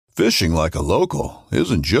Fishing like a local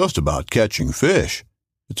isn't just about catching fish.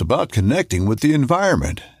 It's about connecting with the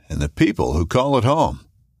environment and the people who call it home.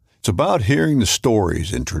 It's about hearing the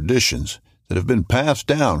stories and traditions that have been passed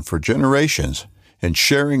down for generations and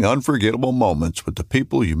sharing unforgettable moments with the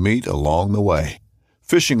people you meet along the way.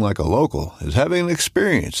 Fishing like a local is having an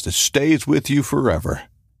experience that stays with you forever.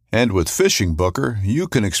 And with Fishing Booker, you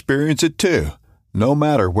can experience it too, no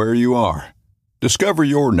matter where you are. Discover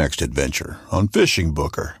your next adventure on Fishing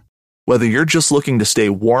Booker. Whether you're just looking to stay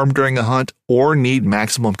warm during a hunt or need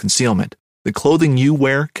maximum concealment, the clothing you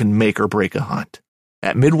wear can make or break a hunt.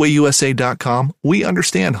 At MidwayUSA.com, we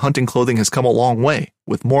understand hunting clothing has come a long way,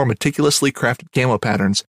 with more meticulously crafted camo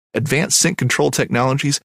patterns, advanced scent control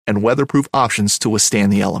technologies, and weatherproof options to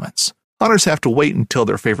withstand the elements. Hunters have to wait until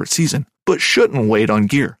their favorite season, but shouldn't wait on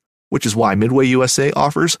gear, which is why Midway USA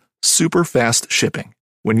offers super fast shipping.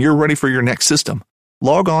 When you're ready for your next system,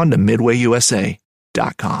 log on to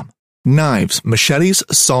MidwayUSA.com. Knives, machetes,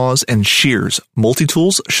 saws, and shears,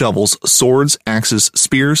 multi-tools, shovels, swords, axes,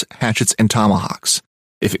 spears, hatchets, and tomahawks.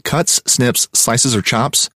 If it cuts, snips, slices, or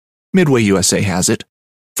chops, Midway USA has it.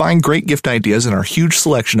 Find great gift ideas in our huge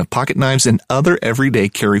selection of pocket knives and other everyday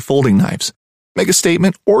carry folding knives. Make a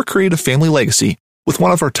statement or create a family legacy with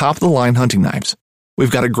one of our top-of-the-line hunting knives. We've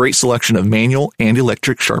got a great selection of manual and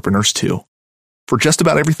electric sharpeners, too. For just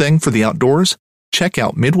about everything for the outdoors, check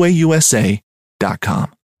out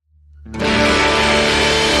MidwayUSA.com.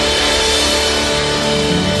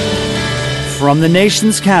 From the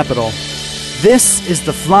nation's capital, this is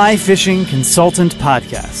the Fly Fishing Consultant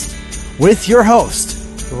Podcast with your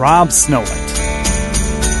host, Rob Snowlight.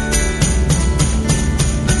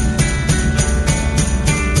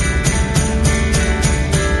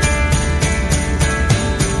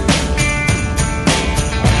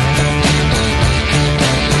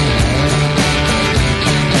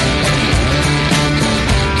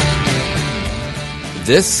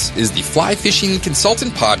 This is the Fly Fishing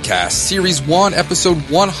Consultant Podcast, Series 1, Episode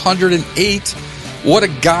 108, What a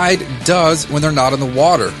Guide Does When They're Not in the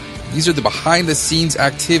Water. These are the behind-the-scenes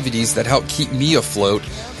activities that help keep me afloat,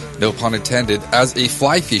 no pun intended, as a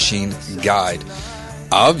fly fishing guide.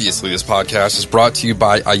 Obviously, this podcast is brought to you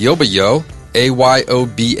by Ayoba-Yo,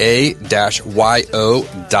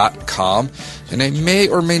 AYOBA-YO.com, and I may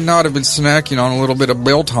or may not have been snacking on a little bit of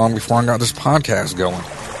biltong before I got this podcast going.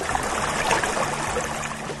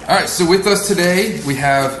 All right, so with us today, we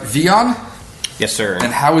have Vian. Yes, sir.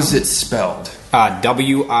 And how is it spelled?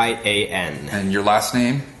 W-I-A-N. And your last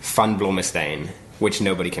name? Van Blommestein, which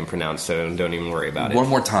nobody can pronounce, so don't even worry about it. One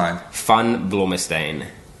more time. Van Blommestein.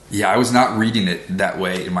 Yeah, I was not reading it that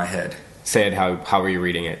way in my head. Say it, how were you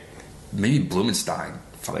reading it? Maybe Blumenstein.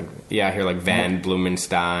 Like, yeah, I hear like Van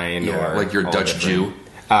Blumenstein. Yeah, or like you're a Dutch Jew.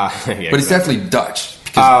 Yeah, but it's definitely Dutch.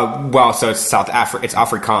 Well, so it's South Africa. It's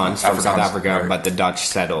Afrikaans from South Africa, right. But the Dutch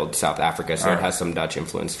settled South Africa, so All it right. has some Dutch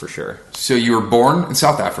influence for sure. So you were born in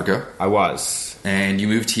South Africa. I was. And you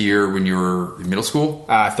moved here when you were in middle school?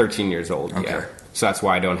 13 years old, Okay. yeah. So that's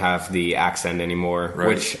why I don't have the accent anymore, Right.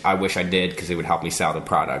 which I wish I did because it would help me sell the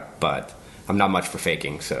product, but I'm not much for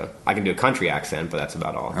faking, so I can do a country accent, but that's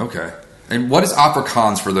about all. Okay. And what is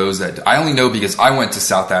Afrikaans for those that... I only know because I went to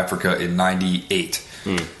South Africa in 98,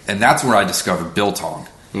 and that's where I discovered biltong.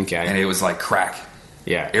 Okay. And it was like crack.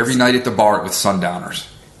 Yeah. Every night at the bar with sundowners.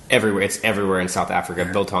 Everywhere. It's everywhere in South Africa.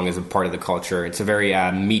 Biltong is a part of the culture. It's a very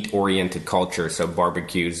meat-oriented culture, so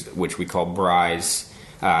barbecues, which we call braais,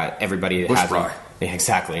 everybody Bush has braai. them. Yeah,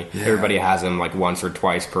 exactly. Yeah. Everybody has them like once or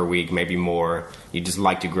twice per week, maybe more. You just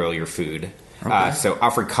like to grill your food. Okay. So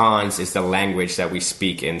Afrikaans is the language that we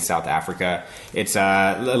speak in South Africa. It's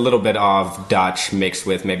a little bit of Dutch mixed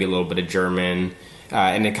with maybe a little bit of German,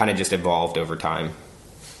 and it kind of just evolved over time.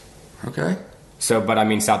 Okay. So, but I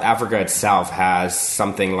mean, South Africa itself has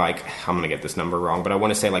something like, I'm going to get this number wrong, but I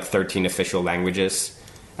want to say like 13 official languages,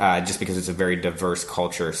 just because it's a very diverse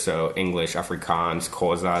culture. So English, Afrikaans,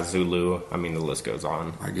 Xhosa, Zulu, I mean, the list goes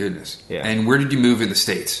on. My goodness. Yeah. And where did you move in the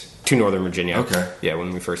States? To Northern Virginia. Okay. Yeah,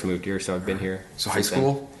 when we first moved here, so I've been here. So high since then.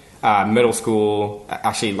 school? Middle school,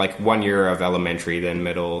 actually like 1 year of elementary, then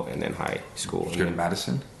middle, and then high school. Did you go to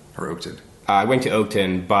Madison or Oakton? I went to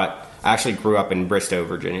Oakton, but I actually grew up in Bristow,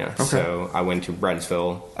 Virginia. Okay. So I went to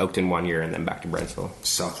Brentsville, Oakton 1 year, and then back to Brentsville.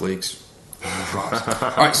 South Lakes. All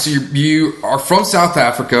right, so you are from South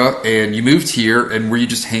Africa, and you moved here, and were you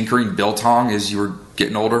just hankering biltong as you were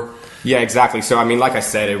getting older? Yeah, exactly. So, I mean, like I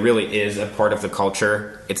said, it really is a part of the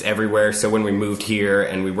culture. It's everywhere. So when we moved here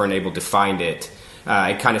and we weren't able to find it,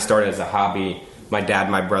 it kind of started as a hobby. My dad,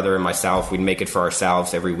 my brother, and myself, we'd make it for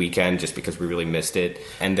ourselves every weekend just because we really missed it.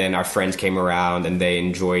 And then our friends came around and they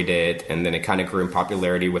enjoyed it. And then it kind of grew in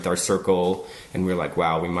popularity with our circle. And we were like,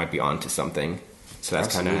 wow, we might be on to something. So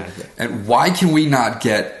that's kind of... And why can we not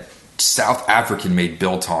get South African-made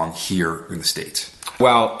biltong here in the States?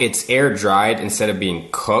 Well, it's air-dried instead of being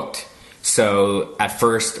cooked. So at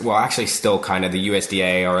first, well, actually still kind of, the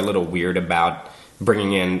USDA are a little weird about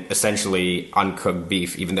bringing in essentially uncooked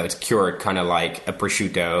beef, even though it's cured, kind of like a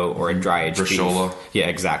prosciutto or a dry-aged beef. Yeah,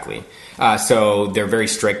 exactly. So they're very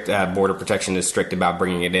strict. Border protection is strict about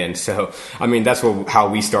bringing it in. So, I mean, that's how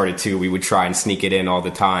we started too. We would try and sneak it in all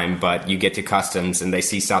the time, but you get to customs and they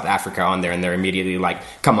see South Africa on there and they're immediately like,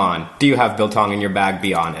 come on, do you have biltong in your bag?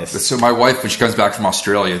 Be honest. So my wife, when she comes back from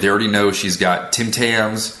Australia, they already know she's got Tim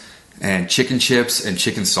Tams and chicken chips and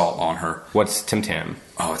chicken salt on her. What's Tim Tam?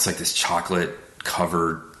 Oh, it's like this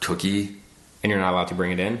chocolate-covered cookie. And you're not allowed to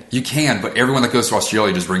bring it in? You can, but everyone that goes to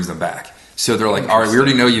Australia just brings them back. So they're like, all right, we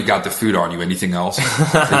already know you've got the food on you. Anything else?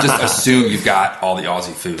 They just assume you've got all the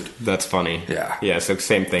Aussie food. That's funny. Yeah. Yeah, so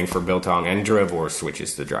same thing for biltong and druivorst, which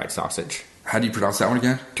is the dried sausage. How do you pronounce that one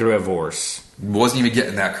again? Druivorst. Wasn't even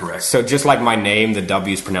getting that correct. So just like my name, the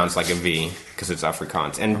W is pronounced like a V because it's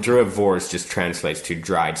Afrikaans. And druivorst just translates to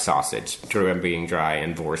dried sausage. Druim being dry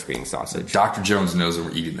and vorst being sausage. Dr. Jones knows that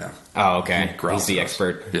we're eating them. Oh, okay. He's the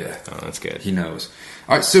expert. Yeah. Oh, that's good. He knows.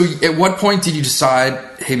 All right, so at what point did you decide,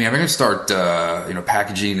 hey, man, I'm going to start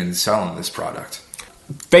packaging and selling this product?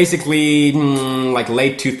 Basically, like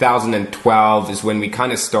late 2012 is when we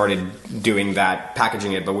kind of started doing that,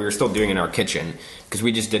 packaging it, but we were still doing it in our kitchen because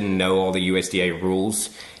we just didn't know all the USDA rules.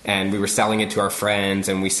 And we were selling it to our friends,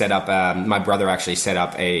 and we set up, my brother actually set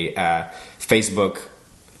up a Facebook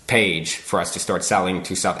page for us to start selling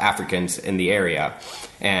to South Africans in the area.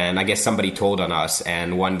 And I guess somebody told on us,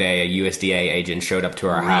 and one day a USDA agent showed up to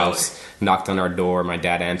our house, knocked on our door, my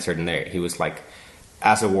dad answered, and he was like,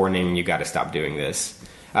 as a warning, you got to stop doing this.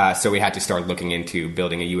 So we had to start looking into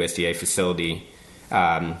building a USDA facility,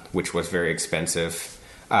 which was very expensive.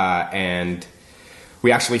 And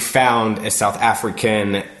we actually found a South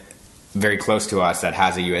African very close to us that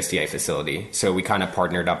has a USDA facility. So we kind of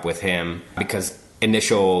partnered up with him because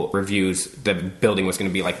initial reviews, the building was going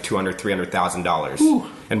to be like $200,000, $300,000.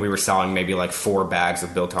 And we were selling maybe like 4 bags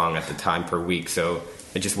of biltong at the time per week. So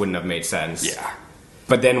it just wouldn't have made sense. Yeah.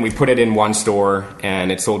 But then we put it in one store,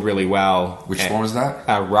 and it sold really well. Which store was that?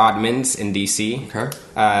 Rodman's in D.C. Okay.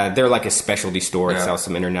 They're like a specialty store that sells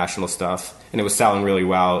some international stuff. And it was selling really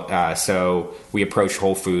well. So we approached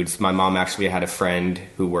Whole Foods. My mom actually had a friend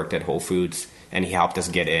who worked at Whole Foods, and he helped us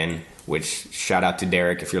get in, which shout out to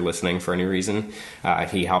Derek if you're listening for any reason.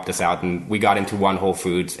 He helped us out, and we got into one Whole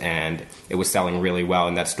Foods, and it was selling really well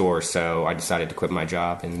in that store. So I decided to quit my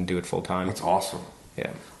job and do it full time. That's awesome.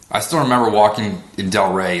 Yeah. I still remember walking in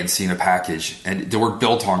Delray and seeing a package, and the word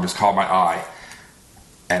biltong just caught my eye.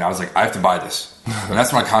 And I was like, I have to buy this. And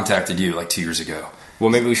that's when I contacted you like 2 years ago. Well,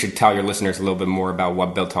 maybe we should tell your listeners a little bit more about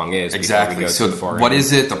what biltong is. Exactly. So what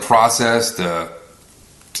is it, the process,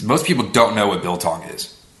 most people don't know what biltong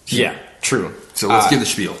is. Yeah, true. So let's give the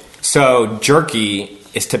spiel. So jerky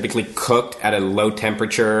is typically cooked at a low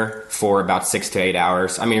temperature for about 6 to 8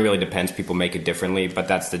 hours. I mean, it really depends. People make it differently, but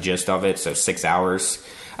that's the gist of it. So 6 hours.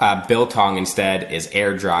 Biltong instead is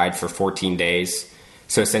air dried for 14 days.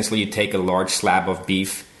 So essentially you take a large slab of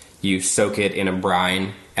beef, you soak it in a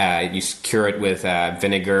brine, you cure it with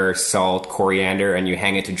vinegar, salt, coriander, and you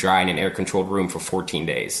hang it to dry in an air-controlled room for 14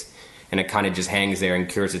 days. And it kind of just hangs there and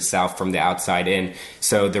cures itself from the outside in.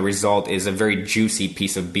 So the result is a very juicy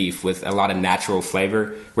piece of beef with a lot of natural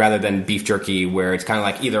flavor, rather than beef jerky where it's kind of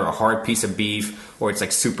like either a hard piece of beef or it's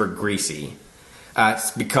like super greasy.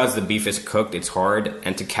 Because the beef is cooked, it's hard,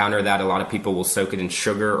 and to counter that, a lot of people will soak it in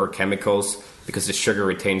sugar or chemicals because the sugar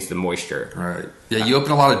retains the moisture. Right. Yeah, you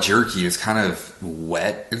open a lot of jerky, it's kind of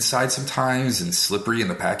wet inside sometimes and slippery in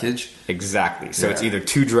the package. Exactly. So it's either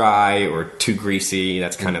too dry or too greasy.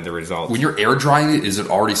 That's kind of the result. When you're air drying it, is it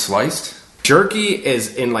already sliced? Jerky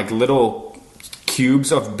is in like little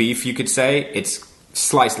cubes of beef, you could say. It's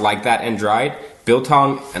sliced like that and dried.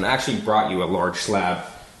 Biltong, and I actually brought you a large slab.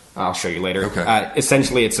 I'll show you later. Okay.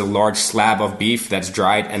 Essentially, it's a large slab of beef that's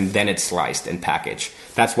dried, and then it's sliced and packaged.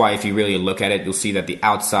 That's why if you really look at it, you'll see that the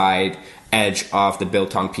outside edge of the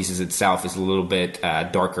biltong pieces itself is a little bit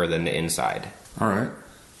darker than the inside. All right.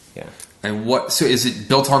 Yeah. And so is it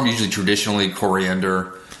biltong usually traditionally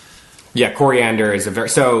coriander? Yeah, coriander is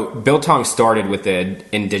so biltong started with the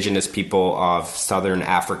indigenous people of southern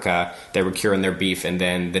Africa. They were curing their beef, and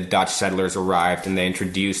then the Dutch settlers arrived and they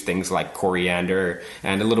introduced things like coriander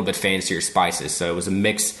and a little bit fancier spices. So it was a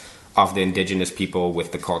mix of the indigenous people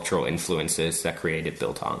with the cultural influences that created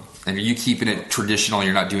biltong. And are you keeping it traditional?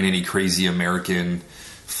 You're not doing any crazy American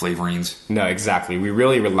flavorings? No, exactly. We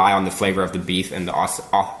really rely on the flavor of the beef and the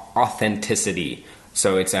authenticity.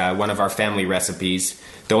 So it's one of our family recipes.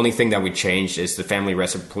 The only thing that we changed is the family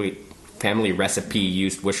recipe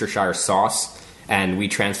used Worcestershire sauce, and we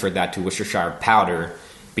transferred that to Worcestershire powder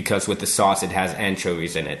because with the sauce it has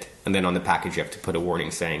anchovies in it. And then on the package you have to put a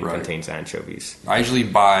warning saying contains anchovies. I usually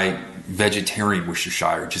buy vegetarian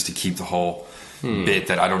Worcestershire just to keep the whole bit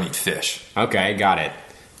that I don't eat fish. Okay, got it.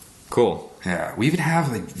 Cool. Yeah, we even have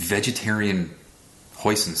like vegetarian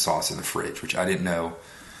hoisin sauce in the fridge, which I didn't know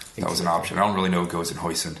that was an option. I don't really know what goes in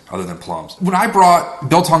hoisin other than plums. When I brought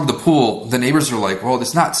biltong to the pool, the neighbors were like, well,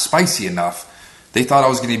 it's not spicy enough. They thought I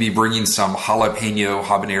was going to be bringing some jalapeno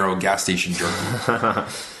habanero gas station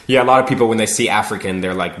jerky. Yeah, a lot of people, when they see African,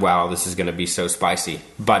 they're like, wow, this is going to be so spicy.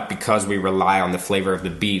 But because we rely on the flavor of the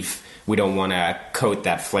beef, we don't want to coat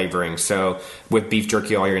that flavoring. So with beef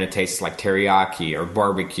jerky, all you're going to taste is like teriyaki or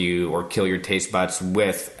barbecue or kill your taste buds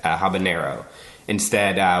with habanero.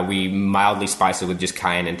 Instead, we mildly spice it with just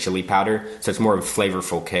cayenne and chili powder. So it's more of a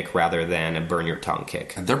flavorful kick rather than a burn your tongue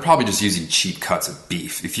kick. And they're probably just using cheap cuts of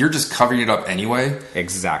beef. If you're just covering it up anyway.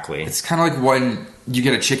 Exactly. It's kind of like when you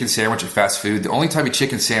get a chicken sandwich at fast food. The only type of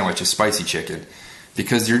chicken sandwich is spicy chicken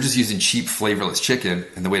because you're just using cheap, flavorless chicken.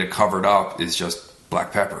 And the way to cover it up is just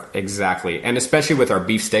black pepper. Exactly. And especially with our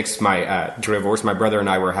beef sticks, my brother and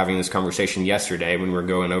I were having this conversation yesterday when we were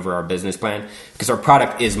going over our business plan because our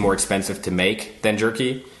product is more expensive to make than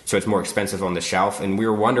jerky. So it's more expensive on the shelf. And we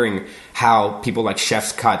were wondering how people like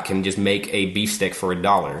Chef's Cut can just make a beef stick for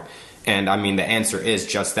 $1. And I mean, the answer is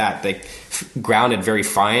just that. They ground it very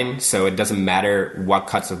fine, so it doesn't matter what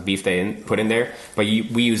cuts of beef they put in there. But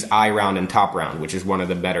we use eye round and top round, which is one of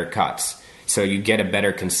the better cuts. So you get a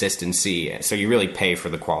better consistency. So you really pay for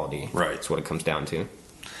the quality. Right. That's what it comes down to.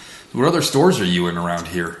 What other stores are you in around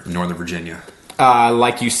here in Northern Virginia?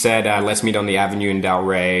 Like you said, Let's Meet on the Avenue in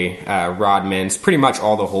Delray, Rodman's, pretty much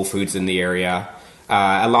all the Whole Foods in the area.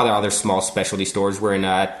 A lot of other small specialty stores. We're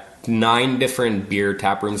in 9 different beer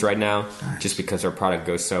tap rooms right now, just because our product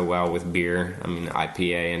goes so well with beer. I mean,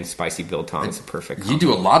 IPA and spicy biltong is a perfect You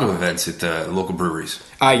do a lot of events at the local breweries.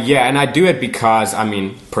 Yeah, and I do it because, I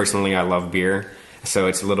mean, personally, I love beer. So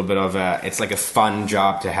it's a little bit of it's like a fun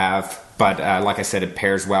job to have. But like I said, it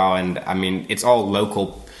pairs well. And I mean, it's all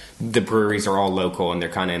local. The breweries are all local and they're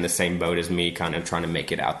kind of in the same boat as me, kind of trying to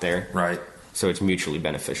make it out there. Right. So it's mutually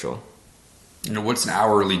beneficial. You know, what's an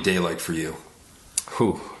hourly day like for you?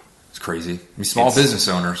 Whew. It's crazy. I mean, small business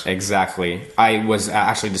owners. Exactly. I was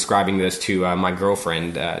actually describing this to my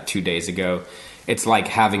girlfriend 2 days ago. It's like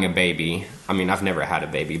having a baby. I mean, I've never had a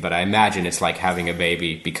baby, but I imagine it's like having a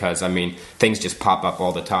baby because, I mean, things just pop up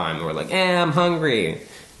all the time. We're like, I'm hungry,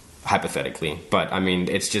 hypothetically. But, I mean,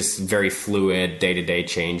 it's just very fluid, day-to-day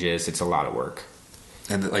changes. It's a lot of work.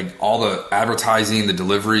 And, like, all the advertising, the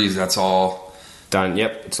deliveries, that's all done.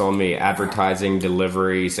 Yep, it's all me. Advertising,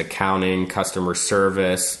 deliveries, accounting, customer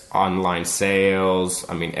service, online sales.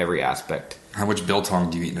 I mean, every aspect. How much biltong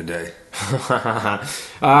do you eat in a day?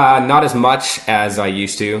 Not as much as I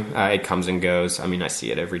used to. It comes and goes. I mean, I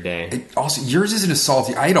see it every day. Also, yours isn't as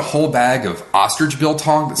salty. I ate a whole bag of ostrich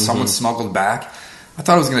biltong that someone smuggled back. I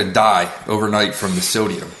thought I was going to die overnight from the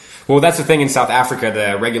sodium. Well, that's the thing in South Africa.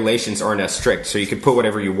 The regulations aren't as strict, so you can put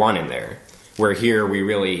whatever you want in there. Where here, we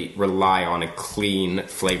really rely on a clean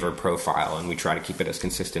flavor profile, and we try to keep it as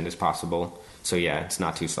consistent as possible. So yeah, it's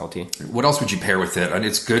not too salty. What else would you pair with it? I mean,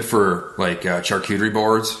 it's good for like charcuterie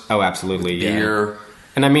boards. Oh, absolutely, beer. Yeah.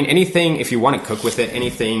 And I mean, anything, if you want to cook with it,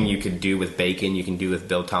 anything you could do with bacon, you can do with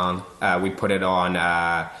biltong. We put it on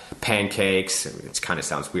pancakes. It kind of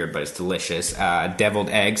sounds weird, but it's delicious. Deviled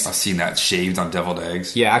eggs. I've seen that shaved on deviled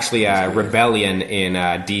eggs. Yeah, actually, Rebellion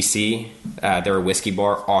in D.C., they're a whiskey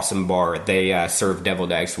bar, awesome bar. They serve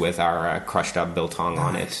deviled eggs with our crushed up biltong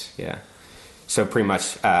on it. Yeah. So pretty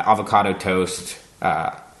much avocado toast,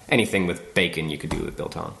 anything with bacon you could do with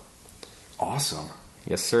biltong. Awesome.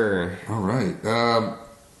 Yes, sir. All right.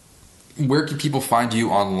 Where can people find you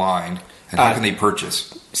online, and how can they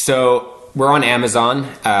purchase? So we're on Amazon,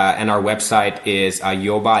 and our website is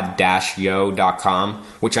yoba-yo.com,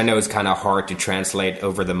 which I know is kind of hard to translate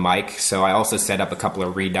over the mic. So I also set up a couple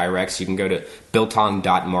of redirects. You can go to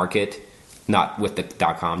biltong.market, not with the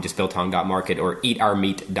 .com, just biltong.market, or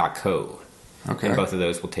eatourmeat.co. Okay. And both of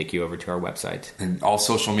those will take you over to our website. And all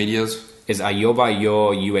social medias? Is Yoba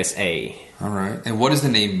Yo USA. All right. And what does the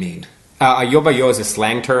name mean? Ayobayo is a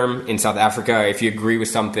slang term in South Africa. If you agree with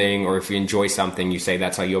something or if you enjoy something, you say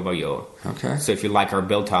that's ayobayo. Okay. So if you like our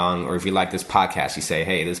biltong or if you like this podcast, you say,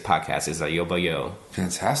 hey, this podcast is ayobayo.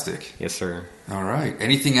 Fantastic. Yes, sir. All right.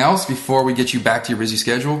 Anything else before we get you back to your busy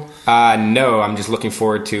schedule? No, I'm just looking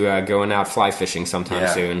forward to going out fly fishing sometime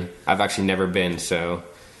Yeah. soon. I've actually never been, so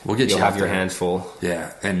We'll get you'll you have out your there. hands full.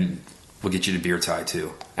 Yeah, and we'll get you to beer tie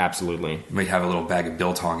too. Absolutely. You might have a little bag of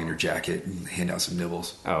biltong in your jacket and hand out some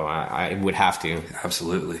nibbles. Oh, I would have to.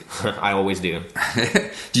 Absolutely. I always do.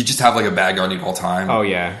 Do you just have like a bag on you all the time? Oh,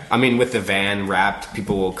 yeah. I mean, with the van wrapped,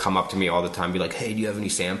 people will come up to me all the time, be like, hey, do you have any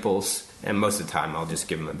samples? And most of the time, I'll just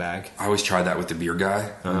give them a bag. I always tried that with the beer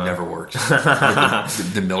guy. It never worked. Like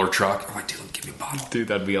the Miller truck. I'm like, dude, give me a bottle. Dude,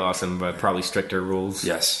 that'd be awesome, but probably stricter rules.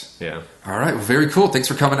 Yes. Yeah. All right. Well, very cool. Thanks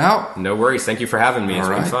for coming out. No worries. Thank you for having me. It's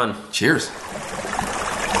All been right. fun. Cheers.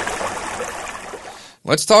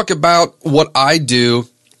 Let's talk about what I do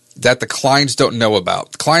that the clients don't know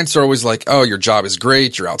about. The clients are always like, oh, your job is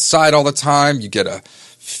great. You're outside all the time. You get to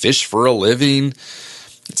fish for a living.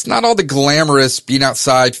 It's not all the glamorous being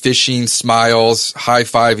outside, fishing, smiles,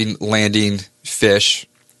 high-fiving, landing fish,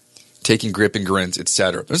 taking grip and grins,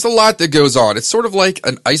 etc. There's a lot that goes on. It's sort of like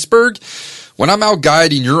an iceberg. When I'm out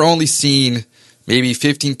guiding, you're only seeing maybe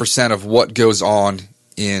 15% of what goes on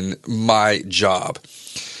in my job.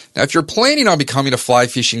 Now, if you're planning on becoming a fly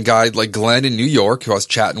fishing guide like Glenn in New York, who I was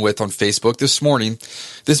chatting with on Facebook this morning,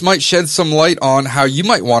 this might shed some light on how you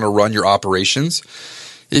might want to run your operations.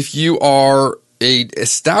 If you are a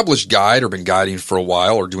established guide or been guiding for a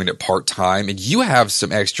while or doing it part-time and you have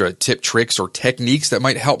some extra tip, tricks, or techniques that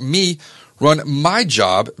might help me run my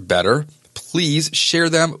job better, please share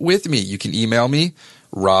them with me. You can email me,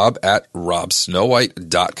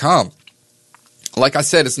 rob@robsnowhite.com. Like I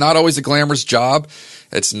said, it's not always a glamorous job.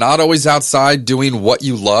 It's not always outside doing what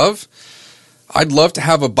you love. I'd love to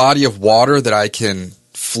have a body of water that I can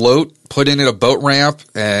float, put in at a boat ramp,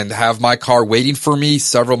 and have my car waiting for me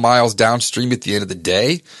several miles downstream at the end of the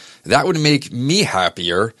day. That would make me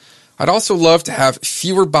happier. I'd also love to have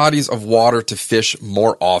fewer bodies of water to fish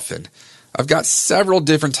more often. I've got several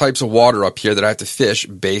different types of water up here that I have to fish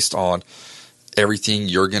based on everything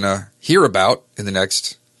you're going to hear about in the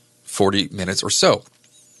next 40 minutes or so.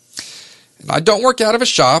 And I don't work out of a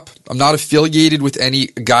shop. I'm not affiliated with any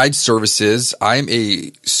guide services. I'm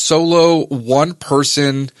a solo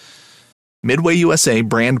one-person. Midway USA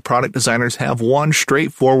brand product designers have one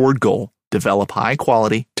straightforward goal: develop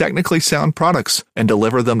high-quality, technically sound products and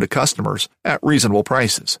deliver them to customers at reasonable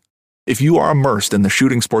prices. If you are immersed in the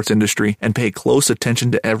shooting sports industry and pay close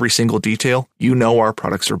attention to every single detail, you know our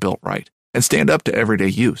products are built right and stand up to everyday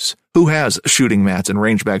use. Who has shooting mats and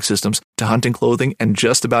range bag systems to hunting clothing and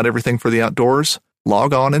just about everything for the outdoors?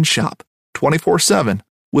 Log on and shop 24/7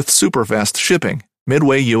 with super fast shipping.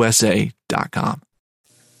 MidwayUSA.com.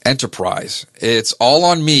 Enterprise. It's all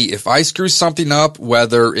on me. If I screw something up,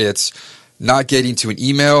 whether it's not getting to an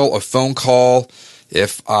email, a phone call,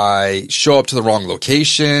 if I show up to the wrong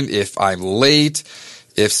location, if I'm late,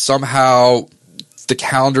 if somehow the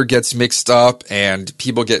calendar gets mixed up and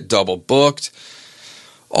people get double booked,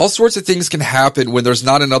 all sorts of things can happen when there's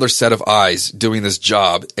not another set of eyes doing this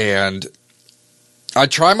job. And I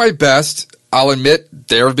try my best. I'll admit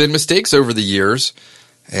there have been mistakes over the years,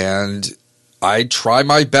 and I try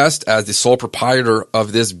my best as the sole proprietor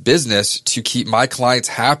of this business to keep my clients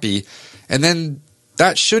happy, and then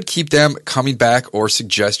that should keep them coming back or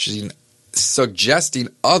suggesting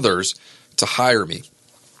others to hire me.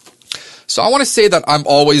 So I want to say that I'm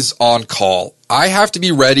always on call. I have to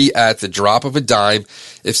be ready at the drop of a dime.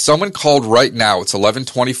 If someone called right now, it's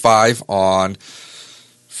 11:25 on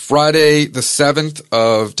Friday, the 7th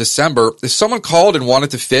of December. If someone called and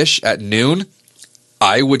wanted to fish at noon,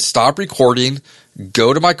 I would stop recording,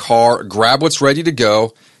 go to my car, grab what's ready to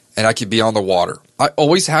go, and I could be on the water. I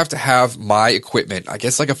always have to have my equipment, I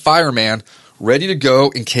guess like a fireman, ready to go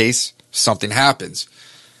in case something happens.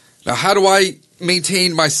 Now, how do I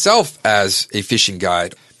maintain myself as a fishing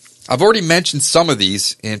guide? I've already mentioned some of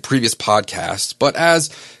these in previous podcasts, but as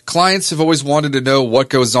clients have always wanted to know what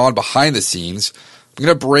goes on behind the scenes, I'm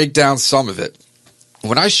going to break down some of it.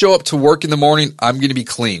 When I show up to work in the morning, I'm going to be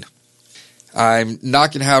clean. I'm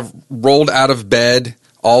not going to have rolled out of bed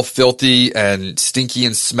all filthy and stinky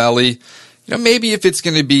and smelly. You know, maybe if it's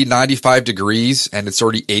going to be 95 degrees and it's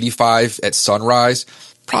already 85 at sunrise,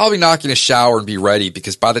 probably not going to shower and be ready,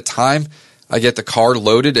 because by the time I get the car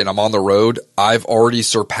loaded and I'm on the road, I've already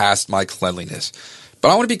surpassed my cleanliness.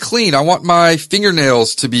 But I want to be clean. I want my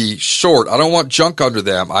fingernails to be short. I don't want junk under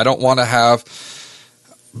them. I don't want to have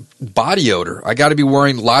body odor. I got to be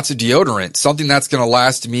wearing lots of deodorant, something that's going to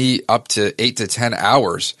last me up to 8 to 10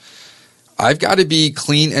 hours. I've got to be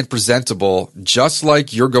clean and presentable, just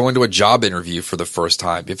like you're going to a job interview for the first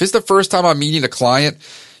time. If it's the first time I'm meeting a client,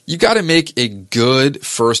 you got to make a good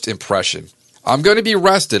first impression. I'm going to be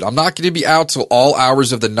rested. I'm not going to be out till all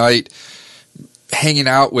hours of the night hanging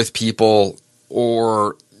out with people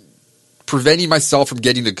or preventing myself from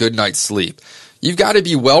getting a good night's sleep. You've got to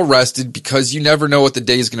be well rested because you never know what the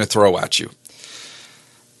day is going to throw at you.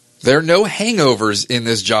 There are no hangovers in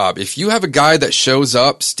this job. If you have a guy that shows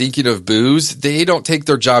up stinking of booze, they don't take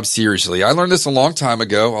their job seriously. I learned this a long time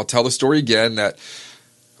ago. I'll tell the story again that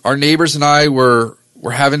our neighbors and I were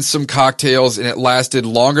having some cocktails and it lasted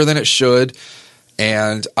longer than it should.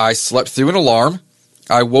 And I slept through an alarm.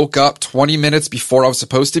 I woke up 20 minutes before I was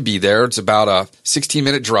supposed to be there. It's about a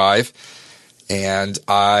 16-minute drive. And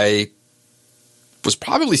I was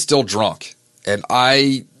probably still drunk. And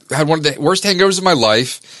I had one of the worst hangovers of my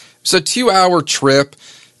life. It's a 2-hour trip.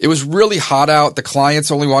 It was really hot out. The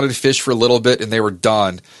clients only wanted to fish for a little bit and they were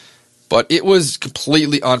done. But it was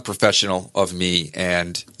completely unprofessional of me.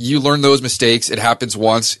 And you learn those mistakes. It happens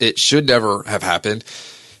once. It should never have happened.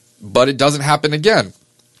 But it doesn't happen again.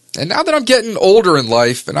 And now that I'm getting older in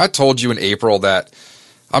life, and I told you in April that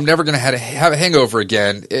I'm never going to have a hangover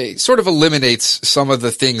again, it sort of eliminates some of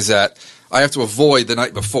the things that I have to avoid the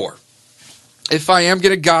night before. If I am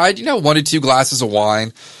going to guide, 1 to 2 glasses of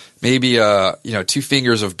wine, maybe 2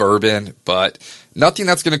 fingers of bourbon, but nothing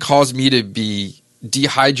that's going to cause me to be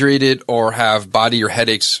dehydrated or have body or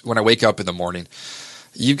headaches when I wake up in the morning.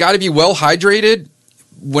 You've got to be well hydrated.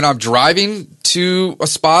 When I'm driving to a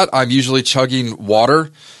spot, I'm usually chugging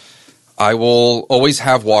water. I will always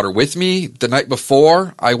have water with me. The night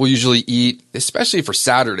before, I will usually eat, especially for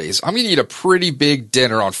Saturdays, I'm going to eat a pretty big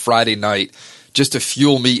dinner on Friday night just to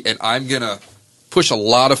fuel me, and I'm going to push a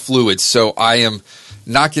lot of fluids, so I am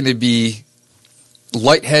not going to be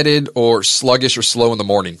lightheaded or sluggish or slow in the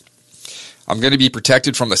morning. I'm going to be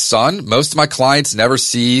protected from the sun. Most of my clients never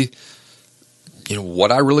see,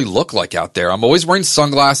 what I really look like out there. I'm always wearing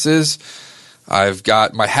sunglasses. I've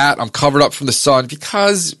got my hat. I'm covered up from the sun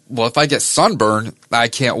because, if I get sunburn, I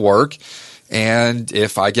can't work. And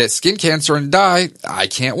if I get skin cancer and die, I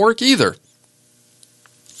can't work either.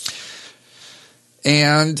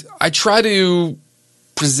 And I try to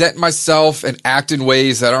present myself and act in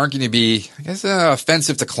ways that aren't going to be,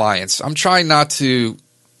 offensive to clients. I'm trying not to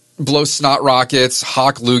blow snot rockets,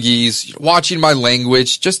 hawk loogies, watching my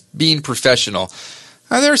language, just being professional.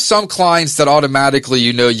 Now, there are some clients that automatically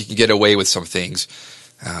you can get away with some things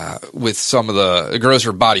with some of the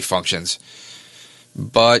grosser body functions.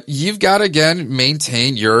 But you've got to, again,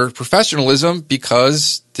 maintain your professionalism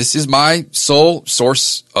because this is my sole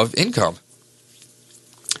source of income.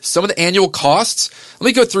 Some of the annual costs, let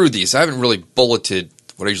me go through these. I haven't really bulleted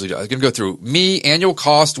what I usually do. I'm going to go through annual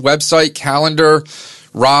cost, website, calendar,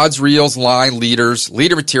 rods, reels, line, leader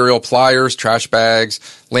material, pliers, trash bags,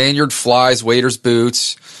 lanyard, flies, waders,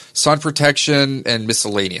 boots, sun protection, and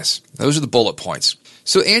miscellaneous. Those are the bullet points.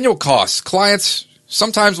 So annual costs. Clients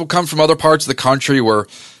sometimes will come from other parts of the country where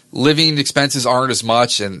living expenses aren't as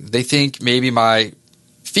much, and they think maybe my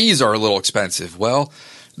fees are a little expensive. Well,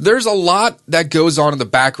 there's a lot that goes on in the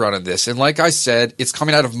background of this. And like I said, it's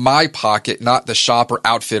coming out of my pocket, not the shop or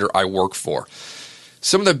outfitter I work for.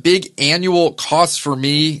 Some of the big annual costs for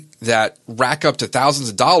me that rack up to thousands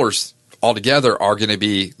of dollars altogether are going to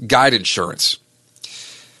be guide insurance,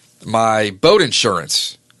 my boat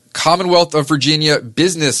insurance, Commonwealth of Virginia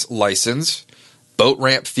business license, boat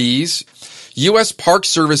ramp fees, U.S. Park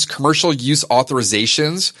Service commercial use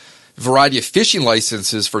authorizations, variety of fishing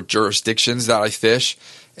licenses for jurisdictions that I fish,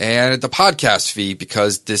 and the podcast fee,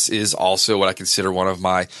 because this is also what I consider one of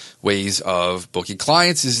my ways of booking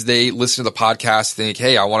clients is they listen to the podcast, think,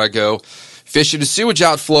 hey, I want to go fish in a sewage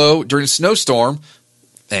outflow during a snowstorm.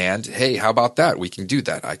 And hey, how about that? We can do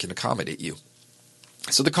that. I can accommodate you.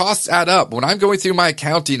 So the costs add up. When I'm going through my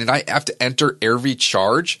accounting and I have to enter every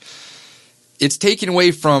charge, it's taken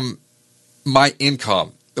away from my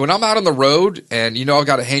income. When I'm out on the road and I've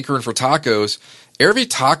got a hankering for tacos, every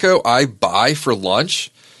taco I buy for lunch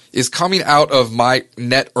is coming out of my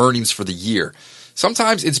net earnings for the year.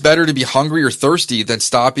 Sometimes it's better to be hungry or thirsty than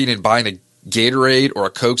stopping and buying a Gatorade or a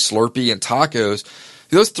Coke Slurpee and tacos.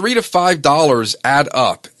 Those $3 to $5 add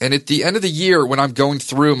up. And at the end of the year, when I'm going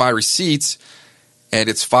through my receipts and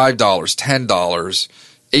it's $5, $10,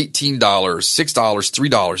 $18, $6,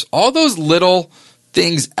 $3, all those little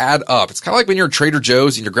things add up. It's kind of like when you're at Trader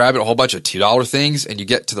Joe's and you're grabbing a whole bunch of $2 things and you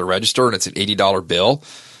get to the register and it's an $80 bill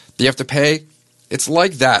that you have to pay. It's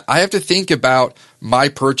like that. I have to think about my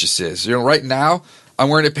purchases. Right now, I'm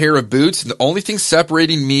wearing a pair of boots, and the only thing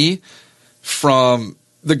separating me from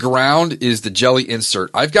the ground is the jelly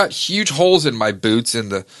insert. I've got huge holes in my boots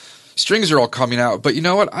and the strings are all coming out. But you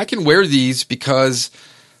know what? I can wear these because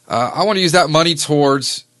I want to use that money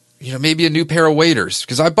towards, maybe a new pair of waders.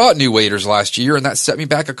 Because I bought new waders last year and that set me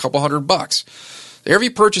back a couple $100. Every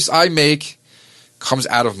purchase I make comes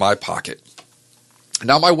out of my pocket.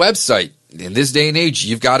 Now my website, in this day and age,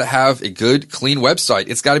 you've got to have a good, clean website.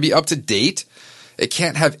 It's got to be up to date. It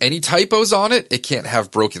can't have any typos on it. It can't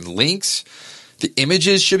have broken links. The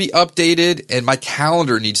images should be updated, and my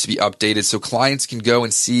calendar needs to be updated so clients can go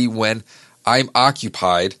and see when I'm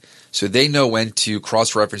occupied so they know when to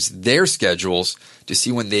cross-reference their schedules to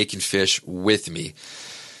see when they can fish with me.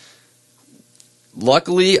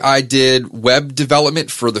 Luckily, I did web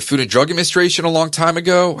development for the Food and Drug Administration a long time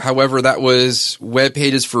ago. However, that was web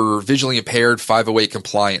pages for visually impaired 508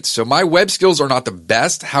 compliance. So my web skills are not the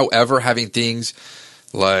best. However, having things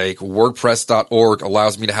like WordPress.org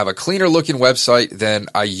allows me to have a cleaner looking website than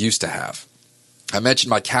I used to have. I mentioned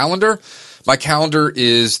my calendar. My calendar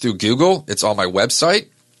is through Google. It's on my website.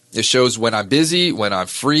 It shows when I'm busy, when I'm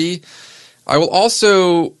free. I will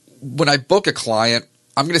also, when I book a client,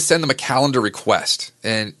 I'm going to send them a calendar request.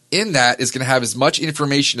 And in that is going to have as much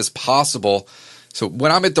information as possible. So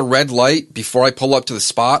when I'm at the red light, before I pull up to the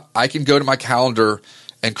spot, I can go to my calendar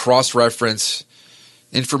and cross-reference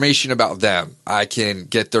information about them. I can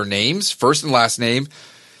get their names, first and last name,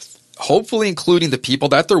 hopefully including the people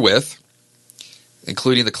that they're with,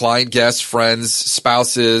 including the client, guests, friends,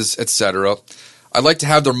 spouses, etc. I'd like to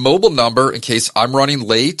have their mobile number in case I'm running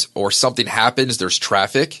late or something happens, there's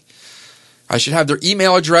traffic. I should have their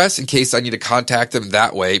email address in case I need to contact them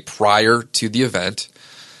that way prior to the event.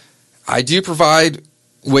 I do provide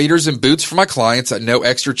waders and boots for my clients at no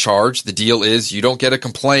extra charge. The deal is you don't get to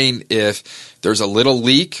complain if there's a little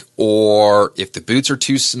leak or if the boots are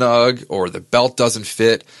too snug or the belt doesn't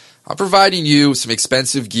fit. I'm providing you some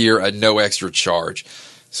expensive gear at no extra charge.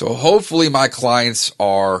 So hopefully my clients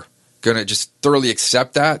are going to just thoroughly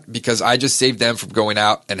accept that because I just saved them from going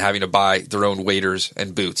out and having to buy their own waders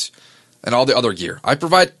and boots and all the other gear. I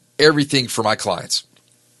provide everything for my clients.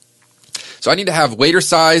 So I need to have wader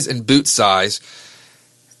size and boot size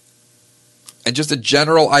and just a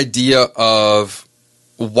general idea of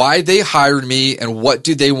why they hired me and what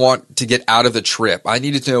do they want to get out of the trip. I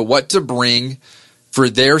needed to know what to bring for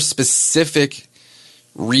their specific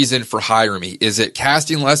reason for hiring me. Is it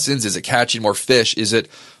casting lessons? Is it catching more fish? Is it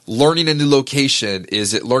learning a new location?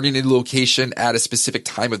 Is it learning a new location at a specific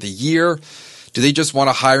time of the year? Do they just want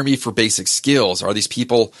to hire me for basic skills? Are these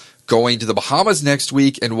people going to the Bahamas next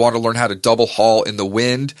week and want to learn how to double haul in the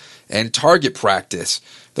wind and target practice?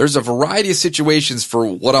 There's a variety of situations for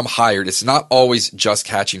what I'm hired. It's not always just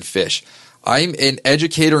catching fish. I'm an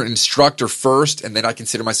educator and instructor first, and then I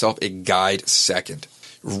consider myself a guide second.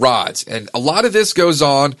 Rods. And a lot of this goes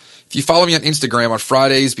on. If you follow me on Instagram on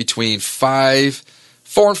Fridays between 4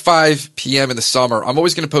 and 5 p.m. in the summer, I'm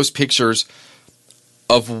always going to post pictures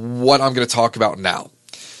of what I'm going to talk about now.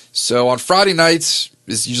 So on Friday nights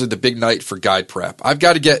is usually the big night for guide prep. I've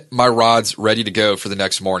got to get my rods ready to go for the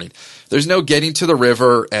next morning. There's no getting to the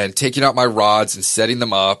river and taking out my rods and setting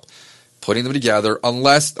them up, putting them together,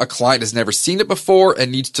 unless a client has never seen it before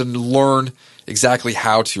and needs to learn exactly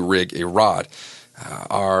how to rig a rod.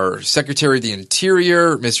 Our Secretary of the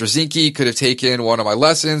Interior, Mr. Zinke, could have taken one of my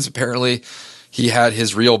lessons. Apparently, he had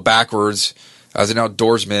his reel backwards as an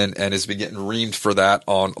outdoorsman and has been getting reamed for that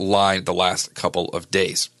online the last couple of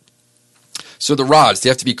days. So the rods, they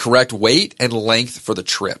have to be correct weight and length for the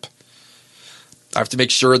trip. I have to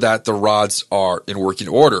make sure that the rods are in working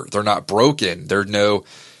order. They're not broken. There are no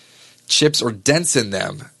chips or dents in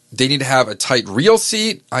them. They need to have a tight reel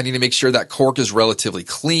seat. I need to make sure that cork is relatively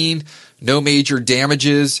clean. No major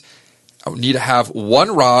damages. I need to have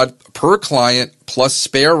one rod per client plus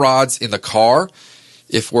spare rods in the car.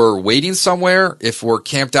 If we're waiting somewhere, if we're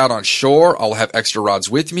camped out on shore, I'll have extra rods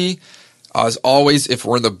with me. As always, if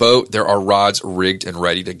we're in the boat, there are rods rigged and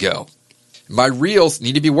ready to go. My reels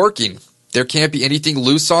need to be working. There can't be anything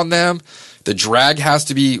loose on them. The drag has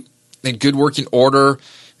to be in good working order.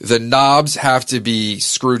 The knobs have to be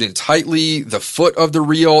screwed in tightly. The foot of the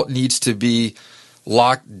reel needs to be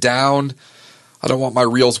locked down. I don't want my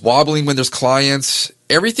reels wobbling when there's clients.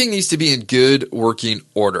 Everything needs to be in good working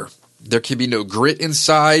order. There can be no grit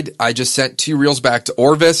inside. I just sent 2 reels back to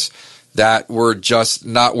Orvis that were just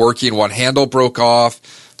not working. One handle broke off.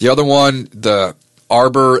 The other one, the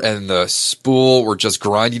arbor and the spool were just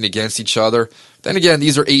grinding against each other. Then again,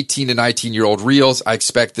 these are 18 to 19-year-old reels. I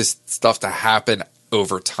expect this stuff to happen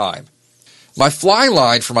over time. My fly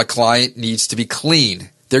line for my client needs to be clean.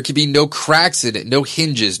 There can be no cracks in it, no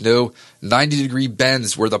hinges, no 90-degree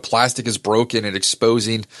bends where the plastic is broken and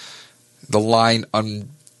exposing the line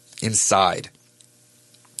inside.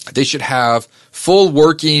 They should have full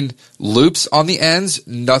working loops on the ends,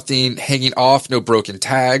 nothing hanging off, no broken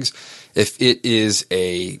tags. If it is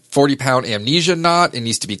a 40-pound amnesia knot, it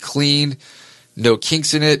needs to be clean, no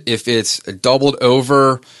kinks in it. If it's a doubled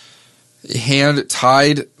over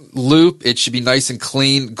hand-tied loop, it should be nice and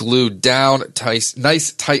clean, glued down,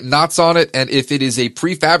 nice tight knots on it. And if it is a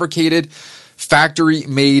prefabricated,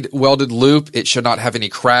 factory-made welded loop, it should not have any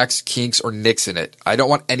cracks, kinks, or nicks in it. I don't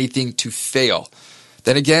want anything to fail.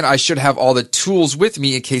 Then again, I should have all the tools with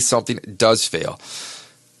me in case something does fail.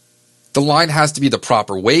 The line has to be the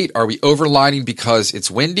proper weight. Are we overlining because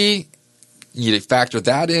it's windy? You need to factor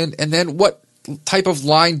that in. And then what type of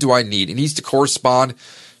line do I need? It needs to correspond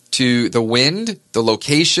to the wind, the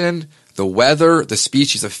location, the weather, the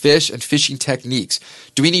species of fish, and fishing techniques.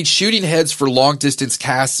 Do we need shooting heads for long-distance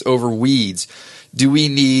casts over weeds? Do we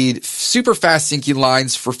need super fast sinking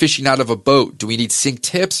lines for fishing out of a boat? Do we need sink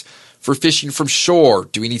tips for fishing from shore?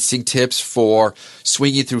 Do we need sink tips for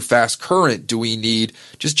swinging through fast current? Do we need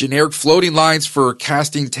just generic floating lines for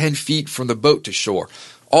casting 10 feet from the boat to shore?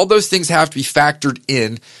 All those things have to be factored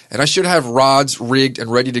in, and I should have rods rigged and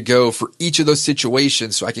ready to go for each of those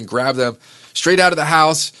situations so I can grab them straight out of the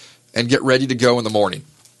house and get ready to go in the morning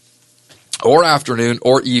or afternoon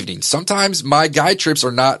or evening. Sometimes my guide trips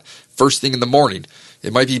are not first thing in the morning.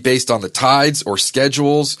 It might be based on the tides or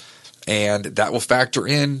schedules, and that will factor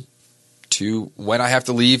in to when I have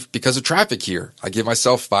to leave because of traffic here. I give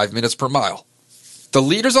myself 5 minutes per mile. The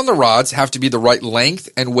leaders on the rods have to be the right length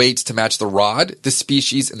and weight to match the rod, the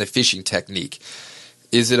species, and the fishing technique.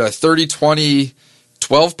 Is it a 30, 20,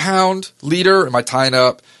 12-pound leader? Am I tying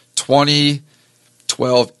up 20,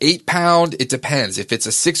 12, 8-pound? It depends. If it's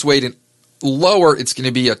a 6-weight and lower, it's going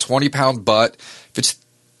to be a 20-pound butt. If it's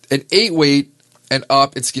an 8-weight and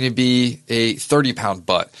up, it's going to be a 30-pound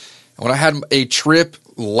butt. And when I had a trip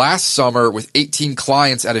last summer with 18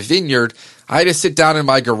 clients at a vineyard, I had to sit down in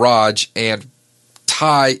my garage and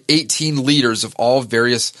tie 18 leaders of all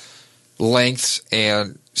various lengths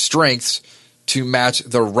and strengths to match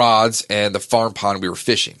the rods and the farm pond we were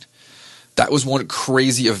fishing. That was one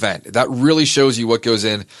crazy event. That really shows you what goes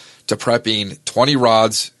into prepping 20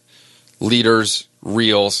 rods, leaders,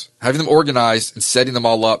 reels, having them organized and setting them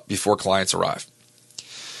all up before clients arrive.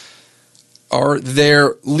 Are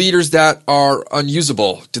there leaders that are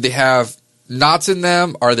unusable? Do they have knots in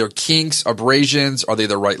them? Are there kinks, abrasions? Are they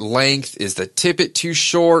the right length? Is the tippet too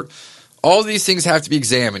short? All these things have to be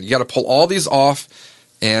examined. You got to pull all these off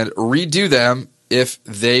and redo them if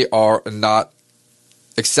they are not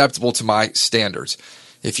acceptable to my standards.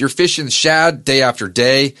 If you're fishing shad day after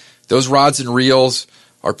day, those rods and reels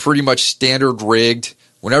are pretty much standard rigged.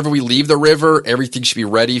 Whenever we leave the river, everything should be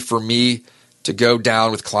ready for me to go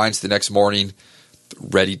down with clients the next morning,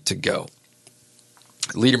 ready to go.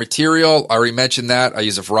 Leader material, I already mentioned that. I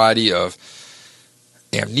use a variety of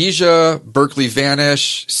Amnesia, Berkeley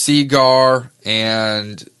Vanish, Seagar,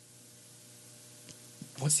 and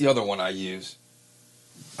what's the other one I use?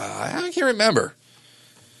 I can't remember.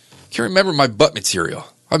 Can't remember my butt material.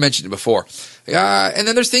 I mentioned it before. And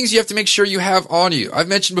then there's things you have to make sure you have on you. I've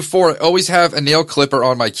mentioned before, I always have a nail clipper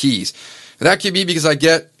on my keys. And that could be because I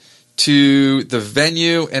get to the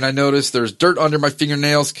venue and I notice there's dirt under my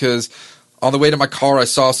fingernails because on the way to my car I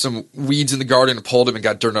saw some weeds in the garden and pulled them and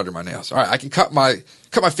got dirt under my nails. All right, I can cut my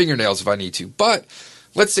fingernails if I need to. But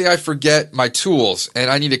let's say I forget my tools and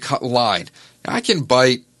I need to cut line. Now, I can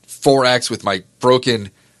bite 4X with my broken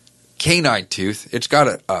canine tooth. It's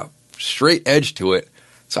got a straight edge to it.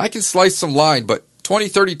 So I can slice some line, but 20,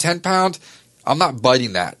 30, 10-pound, I'm not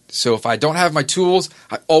biting that. So if I don't have my tools,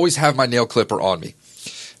 I always have my nail clipper on me.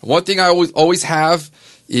 One thing I always have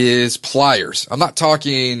is pliers. I'm not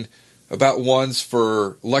talking about ones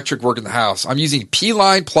for electric work in the house. I'm using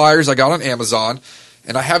P-line pliers I got on Amazon,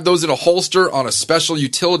 and I have those in a holster on a special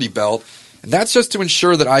utility belt. And that's just to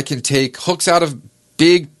ensure that I can take hooks out of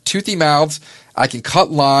big toothy mouths. I can cut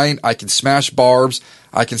line. I can smash barbs.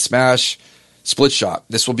 I can smash split shot.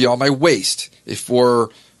 This will be on my waist. If we're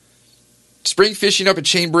spring fishing up at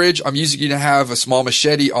Chain Bridge, I'm usually going to have a small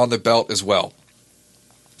machete on the belt as well.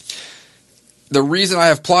 The reason I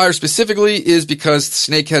have pliers specifically is because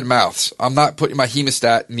snakehead mouths. I'm not putting my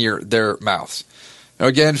hemostat near their mouths. Now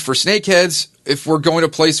again, for snakeheads, if we're going to a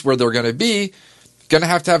place where they're going to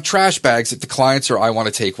have trash bags if the clients or I want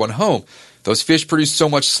to take one home. Those fish produce so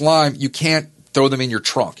much slime, you can't throw them in your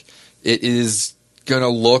trunk. It is going to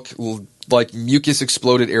look like mucus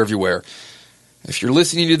exploded everywhere. If you're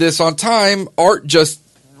listening to this on time, Art just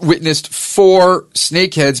witnessed 4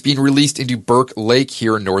 snakeheads being released into Burke Lake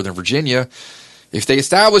here in Northern Virginia. If they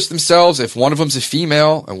establish themselves, if one of them's a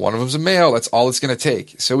female and one of them's a male, that's all it's going to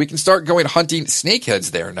take. So we can start going hunting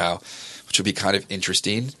snakeheads there now, which will be kind of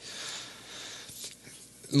interesting.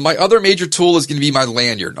 My other major tool is going to be my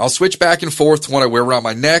lanyard. I'll switch back and forth to one I wear around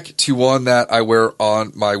my neck to one that I wear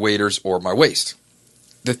on my waders or my waist.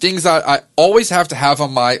 The things that I always have to have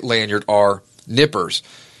on my lanyard are nippers.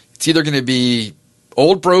 It's either going to be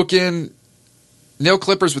old broken nail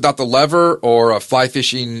clippers without the lever or a fly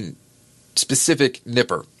fishing specific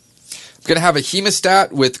nipper. I'm going to have a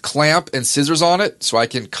hemostat with clamp and scissors on it so I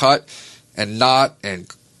can cut and knot and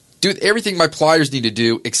do everything my pliers need to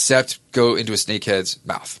do except go into a snakehead's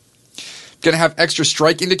mouth. I'm going to have extra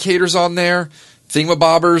strike indicators on there,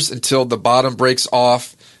 thingamabobbers until the bottom breaks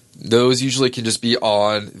off. Those usually can just be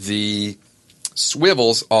on the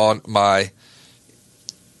swivels on my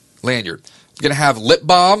lanyard. I'm going to have lip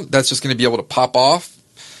balm. That's just going to be able to pop off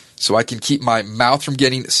so I can keep my mouth from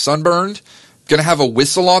getting sunburned. I'm going to have a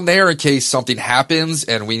whistle on there in case something happens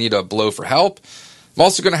and we need a blow for help. I'm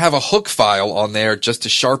also going to have a hook file on there just to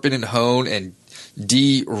sharpen and hone and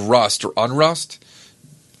de-rust or unrust,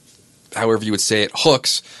 however you would say it,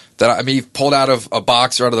 hooks that I may have pulled out of a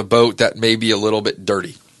box or out of the boat that may be a little bit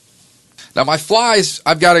dirty. Now my flies,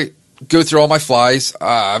 I've got to go through all my flies.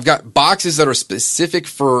 I've got boxes that are specific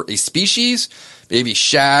for a species, maybe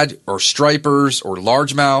shad or stripers or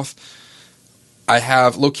largemouth. I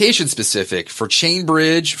have location specific for Chain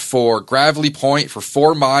Bridge, for Gravelly Point, for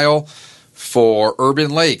 4 Mile, for urban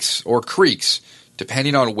lakes or creeks.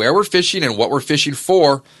 Depending on where we're fishing and what we're fishing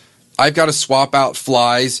for, I've got to swap out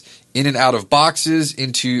flies in and out of boxes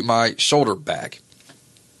into my shoulder bag.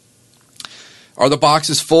 Are the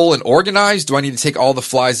boxes full and organized? Do I need to take all the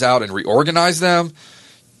flies out and reorganize them?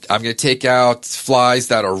 I'm going to take out flies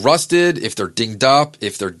that are rusted, if they're dinged up,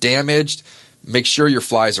 if they're damaged. Make sure your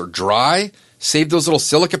flies are dry. Save those little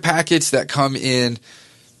silica packets that come in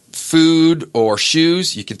food or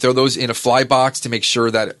shoes. You can throw those in a fly box to make sure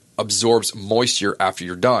that it absorbs moisture after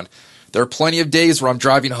you're done. There are plenty of days where I'm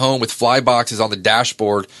driving home with fly boxes on the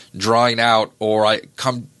dashboard drying out, or I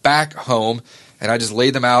come back home and I just lay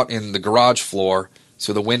them out in the garage floor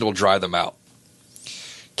so the wind will dry them out.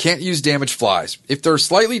 Can't use damaged flies. If they're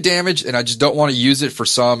slightly damaged and I just don't want to use it for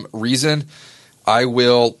some reason, I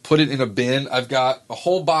will put it in a bin. I've got a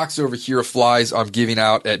whole box over here of flies I'm giving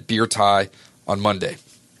out at Beer Tie on Monday.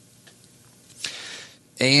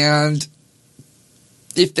 And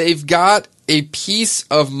if they've got a piece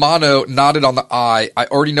of mono knotted on the eye, I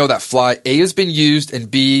already know that fly A has been used and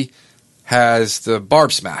B has the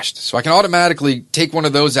barb smashed. So I can automatically take one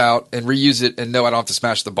of those out and reuse it and know I don't have to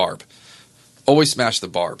smash the barb. Always smash the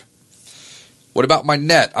barb. What about my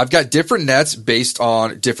net? I've got different nets based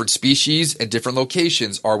on different species and different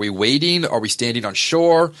locations. Are we wading? Are we standing on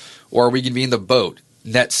shore? Or are we going to be in the boat?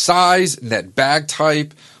 Net size, net bag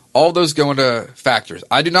type, all those go into factors.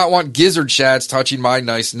 I do not want gizzard shads touching my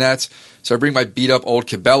nice nets, so I bring my beat up old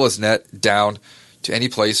Cabela's net down to any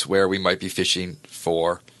place where we might be fishing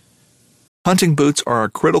for. Hunting boots are a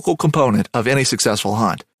critical component of any successful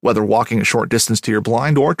hunt. Whether walking a short distance to your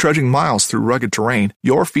blind or trudging miles through rugged terrain,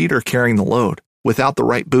 your feet are carrying the load. Without the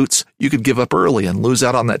right boots, you could give up early and lose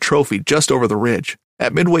out on that trophy just over the ridge.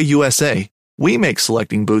 At Midway USA, we make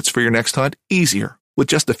selecting boots for your next hunt easier. With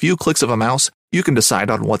just a few clicks of a mouse, you can decide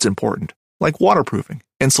on what's important, like waterproofing,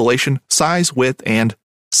 insulation, size, width, and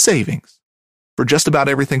savings. For just about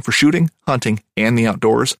everything for shooting, hunting, and the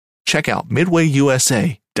outdoors, check out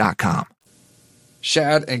MidwayUSA.com.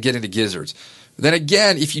 Shad and get into gizzards. Then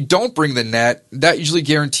again, if you don't bring the net, that usually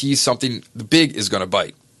guarantees something big is going to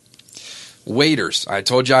bite. Waders. I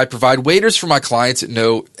told you I provide waders for my clients at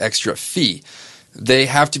no extra fee. They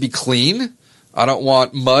have to be clean. I don't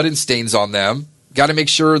want mud and stains on them. Got to make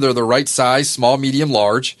sure they're the right size, small, medium,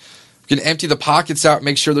 large. You can empty the pockets out,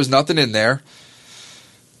 make sure there's nothing in there.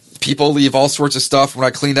 People leave all sorts of stuff. When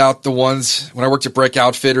I cleaned out the ones, when I worked at Break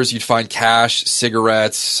Outfitters, you'd find cash,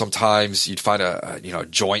 cigarettes. Sometimes you'd find a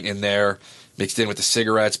joint in there mixed in with the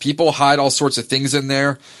cigarettes. People hide all sorts of things in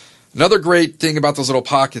there. Another great thing about those little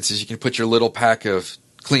pockets is you can put your little pack of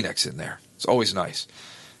Kleenex in there. It's always nice.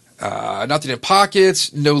 Nothing in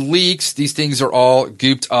pockets, no leaks. These things are all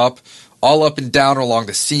gooped up, all up and down along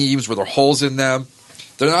the seams where there are holes in them.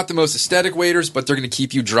 They're not the most aesthetic waders, but they're going to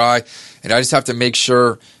keep you dry. And I just have to make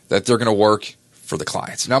sure that they're going to work for the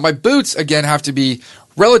clients. Now, my boots, again, have to be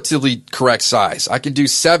relatively correct size. I can do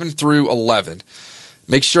 7 through 11.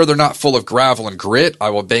 Make sure they're not full of gravel and grit.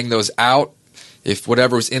 I will bang those out if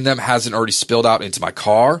whatever was in them hasn't already spilled out into my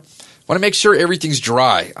car. I want to make sure everything's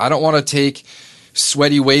dry. I don't want to take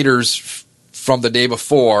sweaty waders from the day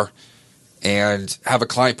before and have a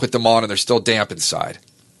client put them on and they're still damp inside.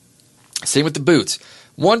 Same with the boots.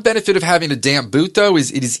 One benefit of having a damp boot, though,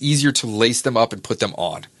 is it is easier to lace them up and put them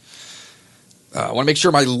on. I want to make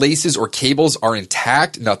sure my laces or cables are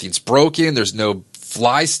intact. Nothing's broken. There's no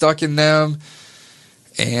flies stuck in them.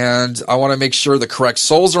 And I want to make sure the correct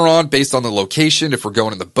soles are on based on the location. If we're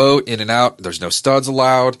going in the boat, in and out, there's no studs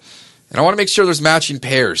allowed. And I want to make sure there's matching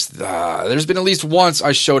pairs. There's been at least once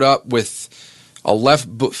I showed up with a left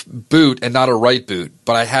boot and not a right boot,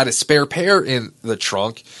 but I had a spare pair in the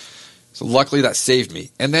trunk. So luckily that saved me.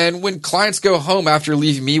 And then when clients go home after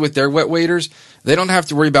leaving me with their wet waders, they don't have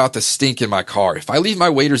to worry about the stink in my car. If I leave my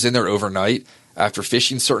waders in there overnight after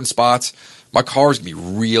fishing certain spots, my car is going to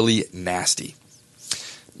be really nasty.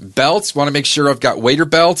 Belts, want to make sure I've got wader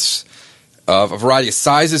belts of a variety of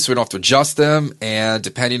sizes so we don't have to adjust them. And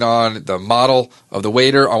depending on the model of the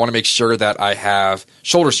wader, I want to make sure that I have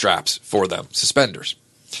shoulder straps for them, suspenders.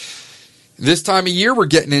 This time of year, we're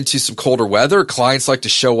getting into some colder weather. Clients like to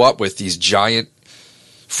show up with these giant,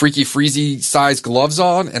 freaky, freezy size gloves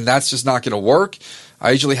on, and that's just not going to work. I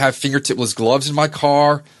usually have fingertipless gloves in my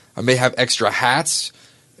car. I may have extra hats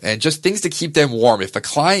and just things to keep them warm. If a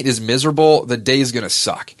client is miserable, the day is going to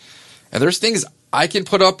suck. And there's things I can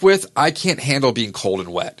put up with. I can't handle being cold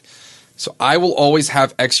and wet. So I will always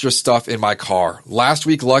have extra stuff in my car. Last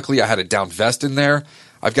week, luckily, I had a down vest in there.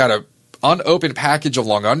 I've got a unopened package of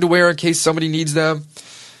long underwear in case somebody needs them.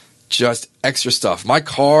 Just extra stuff. My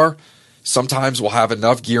car sometimes will have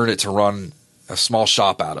enough gear in it to run a small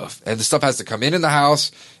shop out of. And the stuff has to come in the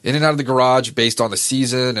house, in and out of the garage based on the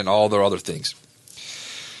season and all the other things.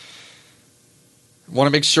 Want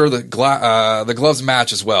to make sure the gloves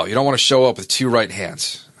match as well. You don't want to show up with two right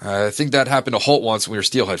hands. I think that happened to Holt once when we were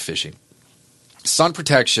steelhead fishing. Sun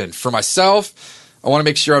protection. For myself, I want to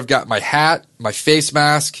make sure I've got my hat, my face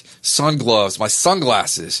mask, sun gloves, my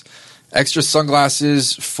sunglasses, extra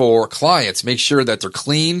sunglasses for clients. Make sure that they're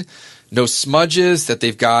clean, no smudges, that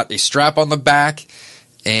they've got a strap on the back,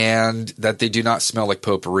 and that they do not smell like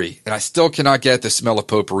potpourri. And I still cannot get the smell of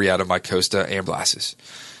potpourri out of my Costa AM glasses.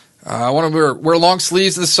 I want to wear long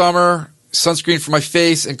sleeves in the summer, sunscreen for my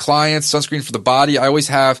face and clients, sunscreen for the body. I always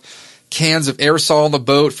have cans of aerosol on the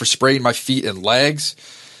boat for spraying my feet and legs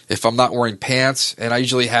if I'm not wearing pants. And I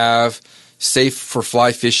usually have safe for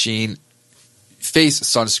fly fishing face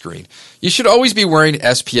sunscreen. You should always be wearing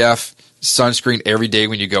SPF sunscreen every day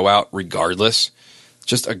when you go out regardless.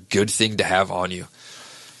 Just a good thing to have on you.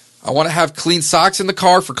 I want to have clean socks in the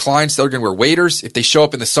car for clients that are going to wear waders. If they show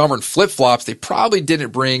up in the summer in flip-flops, they probably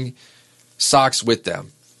didn't bring socks with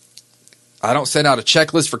them. I don't send out a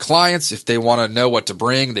checklist for clients. If they want to know what to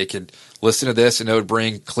bring, they could listen to this and it would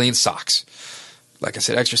bring clean socks. Like I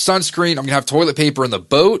said, extra sunscreen. I'm going to have toilet paper in the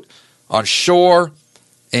boat, on shore,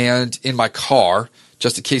 and in my car,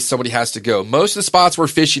 just in case somebody has to go. Most of the spots we're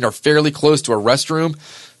fishing are fairly close to a restroom.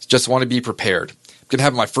 Just want to be prepared. I'm going to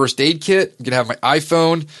have my first aid kit. I'm going to have my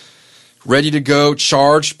iPhone ready to go,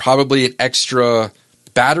 charged, probably an extra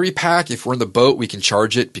battery pack. If we're in the boat, we can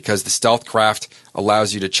charge it because the Stealth Craft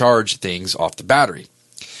allows you to charge things off the battery.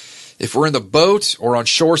 If we're in the boat or on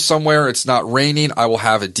shore somewhere, it's not raining, I will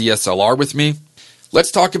have a DSLR with me.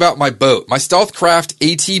 Let's talk about my boat. My Stealth Craft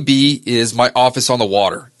ATB is my office on the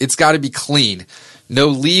water. It's got to be clean. No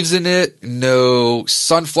leaves in it, no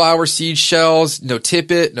sunflower seed shells, no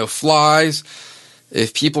tippet, no flies.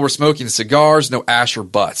 If people were smoking cigars, no ash or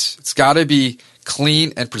butts. It's got to be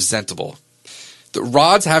clean and presentable. The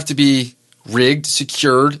rods have to be rigged,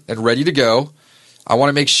 secured, and ready to go. I want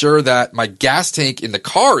to make sure that my gas tank in the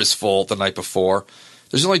car is full the night before.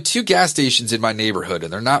 There's only 2 gas stations in my neighborhood,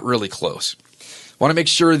 and they're not really close. I want to make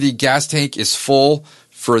sure the gas tank is full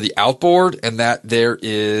for the outboard and that there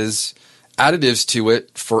is additives to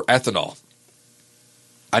it for ethanol.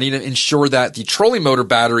 I need to ensure that the trolling motor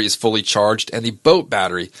battery is fully charged and the boat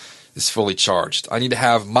battery is fully charged. I need to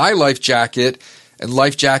have my life jacket and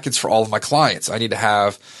life jackets for all of my clients. I need to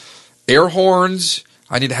have air horns.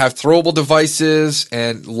 I need to have throwable devices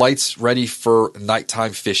and lights ready for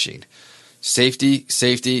nighttime fishing. Safety,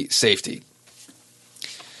 safety, safety.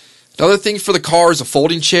 Another thing for the car is a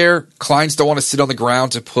folding chair. Clients don't want to sit on the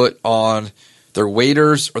ground to put on their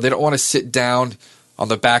waders, or they don't want to sit down on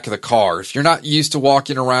the back of the car. If you're not used to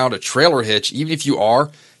walking around a trailer hitch, even if you are,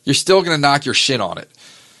 you're still going to knock your shin on it.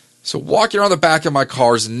 So walking around the back of my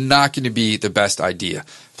car is not going to be the best idea.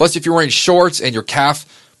 Plus, if you're wearing shorts and your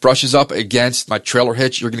calf brushes up against my trailer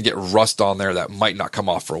hitch, you're going to get rust on there that might not come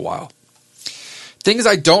off for a while. Things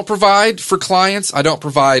I don't provide for clients, I don't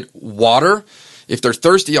provide water. If they're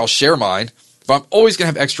thirsty, I'll share mine. But I'm always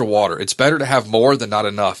going to have extra water. It's better to have more than not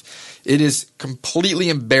enough. It is completely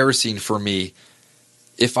embarrassing for me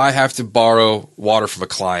if I have to borrow water from a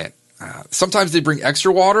client. Sometimes they bring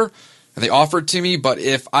extra water and they offer it to me, but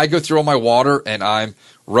if I go through all my water and I'm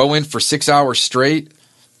rowing for 6 hours straight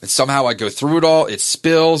and somehow I go through it all, it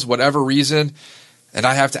spills, whatever reason, and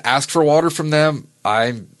I have to ask for water from them,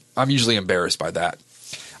 I'm usually embarrassed by that.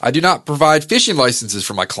 I do not provide fishing licenses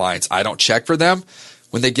for my clients. I don't check for them.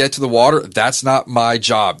 When they get to the water, that's not my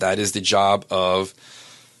job. That is the job of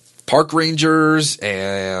park rangers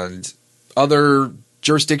and other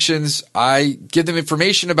jurisdictions. I give them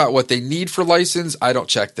information about what they need for license. I don't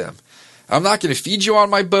check them. I'm not going to feed you on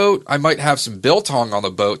my boat. I might have some biltong on the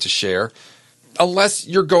boat to share. Unless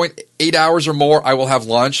you're going 8 hours or more, I will have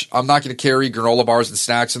lunch. I'm not going to carry granola bars and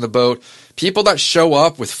snacks in the boat. People that show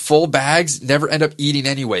up with full bags never end up eating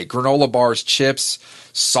anyway. Granola bars, chips,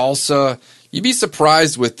 salsa. You'd be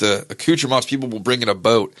surprised with the accoutrements people will bring in a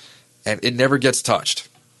boat, and it never gets touched.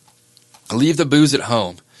 Leave the booze at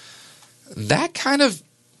home. That kind of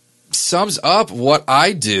sums up what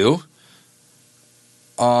I do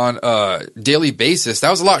on a daily basis. That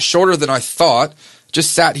was a lot shorter than I thought.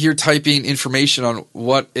 Just sat here typing information on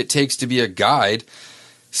what it takes to be a guide.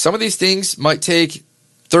 Some of these things might take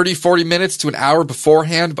 30, 40 minutes to an hour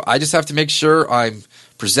beforehand, but I just have to make sure I'm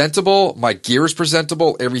presentable, my gear is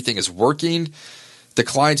presentable, everything is working, the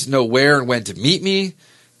clients know where and when to meet me,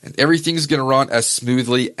 and everything's going to run as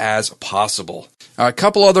smoothly as possible. A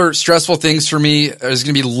couple other stressful things for me is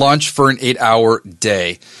going to be lunch for an 8-hour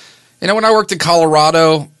day. When I worked in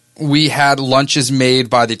Colorado, we had lunches made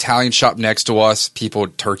by the Italian shop next to us, people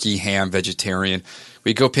turkey, ham, vegetarian.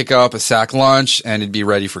 We'd go pick up a sack lunch and it'd be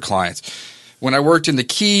ready for clients. When I worked in the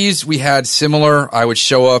Keys, we had similar. I would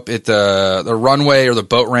show up at the runway or the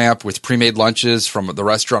boat ramp with pre-made lunches from the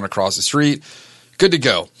restaurant across the street. Good to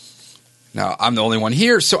go. Now, I'm the only one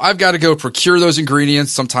here, so I've got to go procure those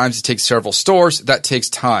ingredients. Sometimes it takes several stores. That takes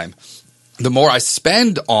time. The more I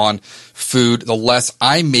spend on food, the less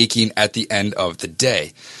I'm making at the end of the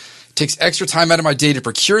day. It takes extra time out of my day to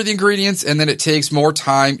procure the ingredients, and then it takes more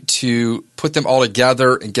time to put them all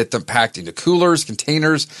together and get them packed into coolers,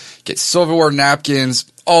 containers, get silverware, napkins,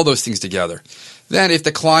 all those things together. Then if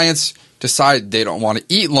the clients decide they don't want to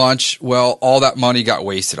eat lunch, well, all that money got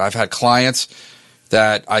wasted. I've had clients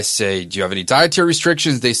that I say, do you have any dietary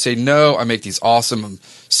restrictions? They say no. I make these awesome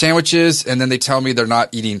sandwiches, and then they tell me they're not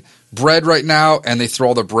eating bread right now, and they throw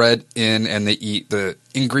all the bread in and they eat the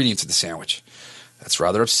ingredients of the sandwich. That's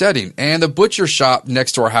rather upsetting. And the butcher shop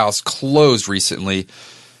next to our house closed recently,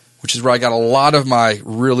 which is where I got a lot of my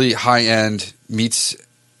really high-end meats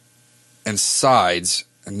and sides.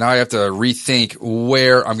 And now I have to rethink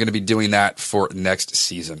where I'm going to be doing that for next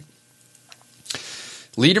season.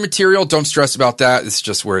 Leader material, don't stress about that. It's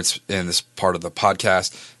just where it's in this part of the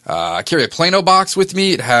podcast. I carry a Plano box with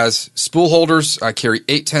me. It has spool holders. I carry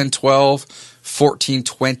 8, 10, 12, 14,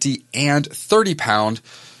 20, and 30-pound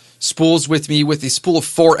spools with me with a spool of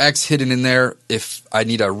 4X hidden in there if I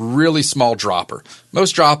need a really small dropper.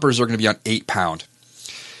 Most droppers are going to be on 8-pound.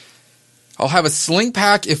 I'll have a sling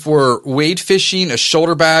pack if we're wade fishing, a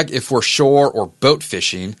shoulder bag if we're shore or boat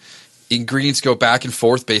fishing. Ingredients go back and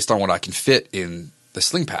forth based on what I can fit in the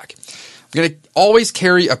sling pack. I'm going to always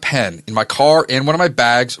carry a pen in my car and one of my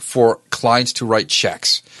bags for clients to write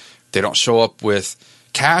checks. They don't show up with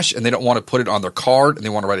cash and they don't want to put it on their card and they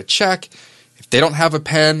want to write a check. If they don't have a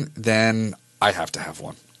pen, then I have to have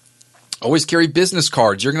one. Always carry business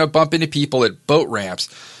cards. You're going to bump into people at boat ramps,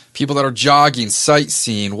 people that are jogging,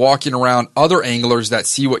 sightseeing, walking around, other anglers that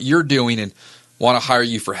see what you're doing and want to hire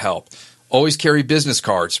you for help. Always carry business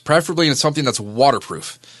cards, preferably in something that's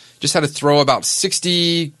waterproof. Just had to throw about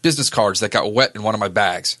 60 business cards that got wet in one of my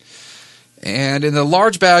bags. And in the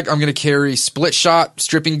large bag, I'm going to carry split shot,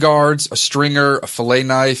 stripping guards, a stringer, a fillet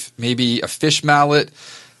knife, maybe a fish mallet,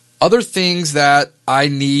 other things that I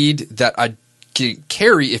need that I can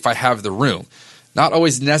carry if I have the room. Not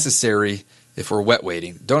always necessary if we're wet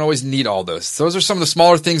wading. Don't always need all those. Those are some of the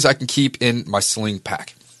smaller things I can keep in my sling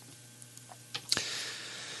pack.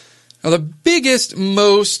 Now, the biggest,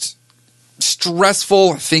 most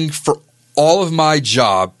stressful thing for all of my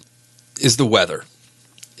job is the weather.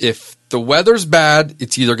 If the weather's bad,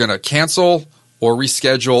 it's either going to cancel or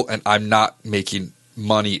reschedule, and I'm not making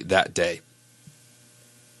money that day.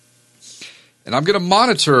 And I'm going to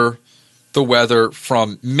monitor the weather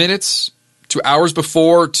from minutes to hours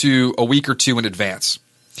before to a week or two in advance.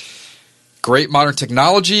 Great modern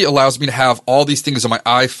technology allows me to have all these things on my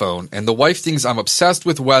iPhone, and the wife thinks I'm obsessed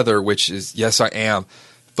with weather, which is, yes, I am.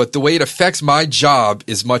 But the way it affects my job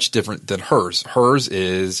is much different than hers. Hers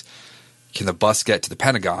is, can the bus get to the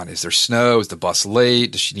Pentagon? Is there snow? Is the bus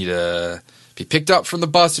late? Does she need a be picked up from the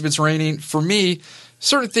bus if it's raining. For me,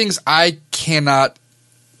 certain things I cannot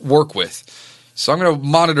work with. So I'm going to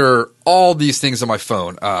monitor all these things on my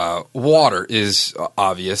phone. Water is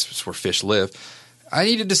obvious. It's where fish live. I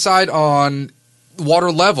need to decide on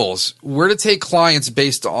water levels, where to take clients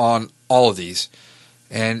based on all of these.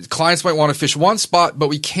 And clients might want to fish one spot, but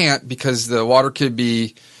we can't because the water could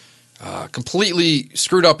be completely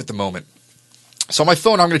screwed up at the moment. So on my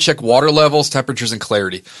phone, I'm going to check water levels, temperatures, and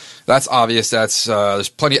clarity. That's obvious. There's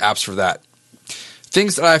plenty of apps for that.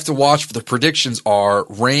 Things that I have to watch for the predictions are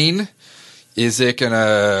rain. Is it going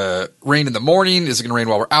to rain in the morning? Is it going to rain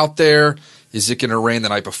while we're out there? Is it going to rain the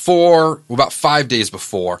night before? Well, about 5 days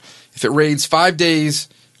before. If it rains 5 days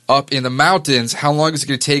up in the mountains, how long is it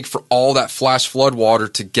going to take for all that flash flood water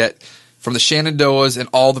to get from the Shenandoahs and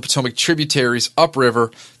all the Potomac tributaries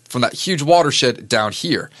upriver from that huge watershed down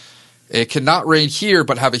here? It cannot rain here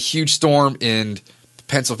but have a huge storm in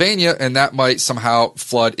Pennsylvania, and that might somehow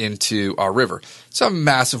flood into our river. It's a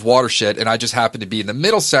massive watershed, and I just happen to be in the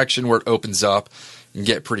middle section where it opens up and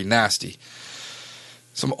get pretty nasty.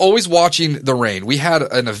 So I'm always watching the rain. We had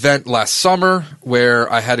an event last summer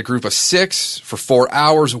where I had a group of 6 for 4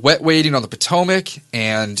 hours wet wading on the Potomac,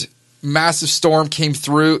 and massive storm came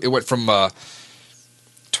through. It went from a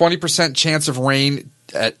 20% chance of rain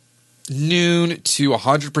at noon to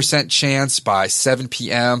 100% chance by 7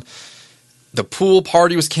 p.m. The pool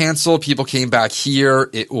party was canceled. People came back here.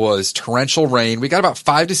 It was torrential rain. We got about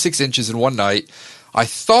 5 to 6 inches in one night. I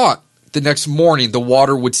thought the next morning the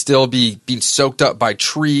water would still be being soaked up by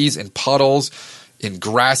trees and puddles in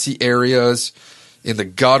grassy areas, in the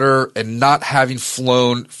gutter, and not having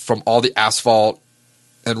flown from all the asphalt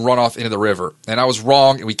and run off into the river. And I was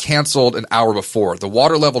wrong, and we canceled an hour before. The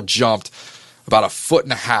water level jumped about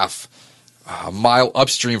 1.5 feet, a mile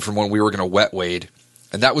upstream from when we were going to wet wade.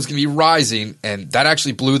 And that was going to be rising, and that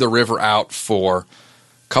actually blew the river out for a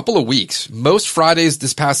couple of weeks. Most Fridays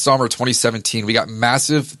this past summer, 2017, we got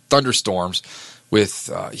massive thunderstorms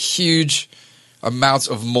with huge amounts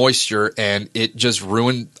of moisture, and it just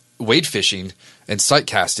ruined wade fishing and sight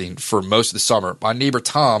casting for most of the summer. My neighbor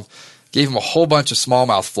Tom gave him a whole bunch of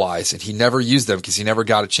smallmouth flies, and he never used them because he never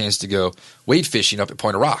got a chance to go wade fishing up at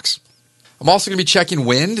Point of Rocks. I'm also going to be checking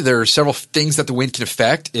wind. There are several things that the wind can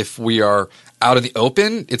affect. If we are out in the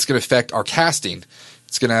open, it's going to affect our casting.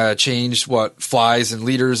 It's going to change what flies and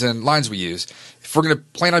leaders and lines we use. If we're going to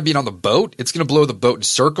plan on being on the boat, it's going to blow the boat in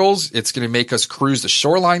circles. It's going to make us cruise the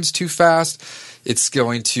shorelines too fast. It's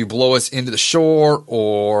going to blow us into the shore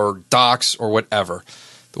or docks or whatever.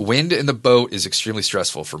 The wind in the boat is extremely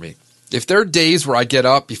stressful for me. If there are days where I get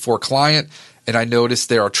up before a client and I notice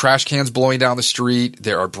there are trash cans blowing down the street,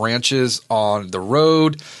 there are branches on the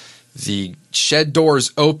road, the shed door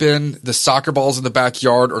is open, the soccer balls in the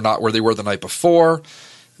backyard are not where they were the night before,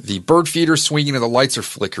 the bird feeder swinging and the lights are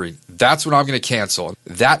flickering, that's when I'm going to cancel.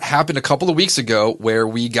 That happened a couple of weeks ago where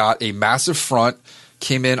we got a massive front,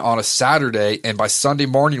 came in on a Saturday, and by Sunday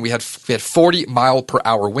morning we had 40 mile per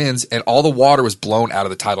hour winds, and all the water was blown out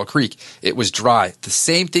of the tidal creek. It was dry. The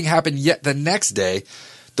same thing happened yet the next day.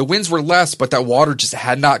 The winds were less, but that water just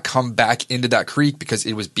had not come back into that creek because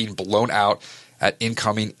it was being blown out at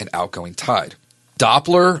incoming and outgoing tide.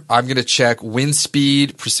 Doppler, I'm going to check wind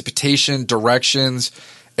speed, precipitation, directions,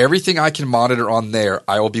 everything I can monitor on there.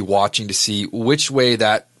 I will be watching to see which way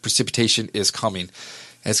that precipitation is coming.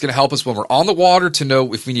 And it's going to help us when we're on the water to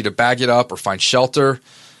know if we need to bag it up or find shelter.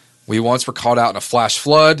 We once were caught out in a flash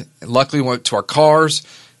flood, and luckily went to our cars,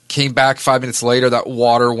 came back 5 minutes later. That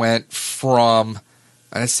water went from,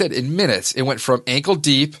 and I said in minutes, it went from ankle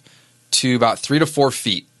deep to about 3 to 4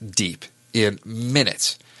 feet deep in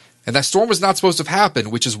minutes. And that storm was not supposed to have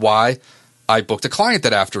happened, which is why I booked a client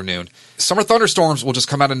that afternoon. Summer thunderstorms will just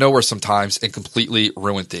come out of nowhere sometimes and completely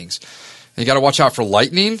ruin things. And you got to watch out for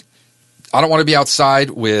lightning. I don't want to be outside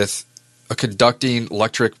with a conducting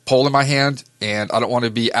electric pole in my hand, and I don't want to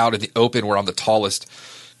be out in the open where I'm the tallest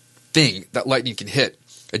thing that lightning can hit.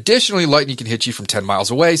 Additionally, lightning can hit you from 10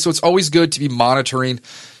 miles away, so it's always good to be monitoring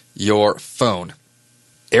your phone.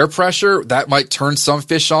 Air pressure, that might turn some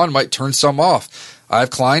fish on, might turn some off. I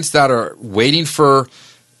have clients that are waiting for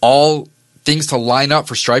all things to line up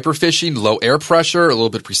for striper fishing, low air pressure, a little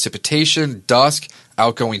bit of precipitation, dusk,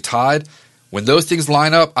 outgoing tide. When those things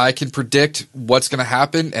line up, I can predict what's going to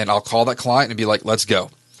happen, and I'll call that client and be like, let's go.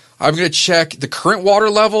 I'm going to check the current water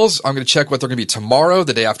levels. I'm going to check what they're going to be tomorrow,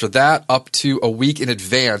 the day after that, up to a week in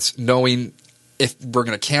advance, knowing if we're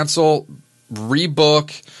going to cancel,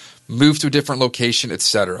 rebook, move to a different location,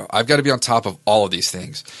 etc. I've got to be on top of all of these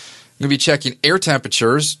things. I'm going to be checking air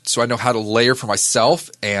temperatures so I know how to layer for myself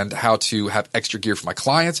and how to have extra gear for my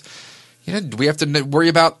clients. Do we have to worry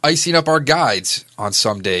about icing up our guides on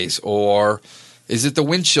some days? Or is it the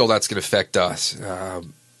wind chill that's going to affect us?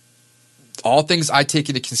 All things I take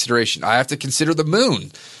into consideration. I have to consider the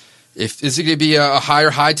moon. Is it going to be a higher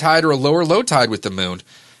high tide or a lower low tide with the moon?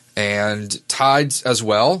 And tides as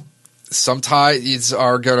well. Some tides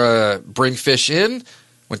are going to bring fish in.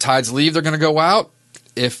 When tides leave, they're going to go out.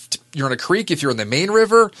 If you're in a creek, if you're in the main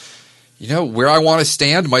river, where I want to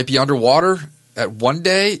stand might be underwater at one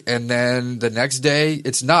day, and then the next day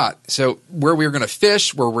it's not. So where we're going to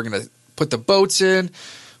fish, where we're going to put the boats in,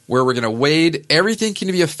 where we're going to wade, everything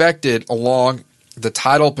can be affected along the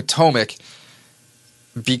tidal Potomac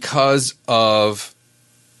because of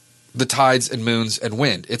the tides and moons and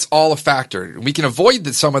wind. It's all a factor. We can avoid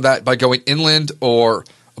some of that by going inland or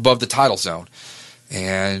above the tidal zone.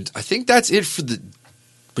 And I think that's it for the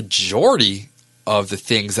majority of the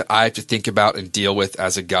things that I have to think about and deal with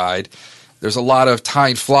as a guide. There's a lot of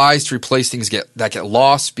tying flies to replace things that get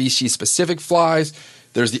lost, species-specific flies.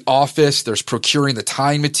 There's the office. There's procuring the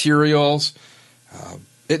tying materials.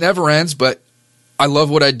 It never ends, but I love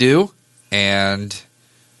what I do. And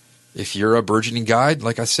if you're a burgeoning guide,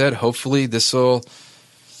 like I said, hopefully this will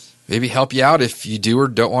maybe help you out if you do or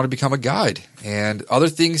don't want to become a guide. And other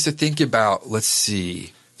things to think about, let's see.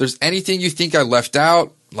 If there's anything you think I left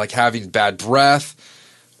out, like having bad breath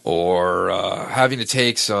or having to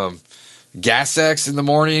take some Gas-X in the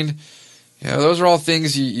morning, those are all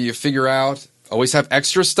things you figure out. Always have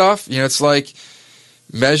extra stuff. It's like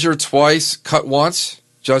measure twice, cut once.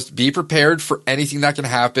 Just be prepared for anything that can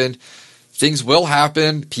happen. Things will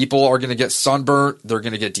happen. People are going to get sunburnt. They're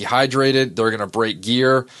going to get dehydrated. They're going to break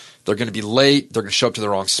gear. They're going to be late. They're going to show up to the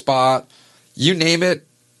wrong spot. You name it,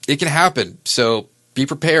 it can happen. So be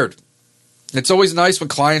prepared. It's always nice when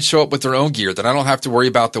clients show up with their own gear that I don't have to worry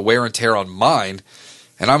about the wear and tear on mine.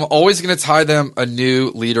 And I'm always going to tie them a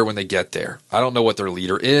new leader when they get there. I don't know what their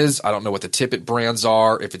leader is. I don't know what the tippet brands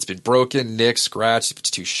are, if it's been broken, nicked, scratched, if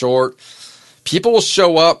it's too short. People will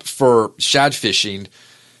show up for shad fishing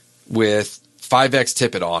with 5X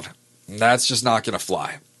tippet on. And that's just not going to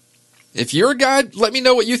fly. If you're a guide, let me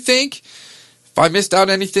know what you think. If I missed out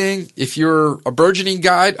anything, if you're a burgeoning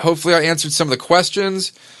guide, hopefully I answered some of the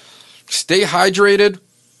questions. Stay hydrated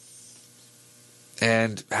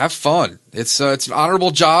and have fun. It's an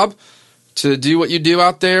honorable job to do what you do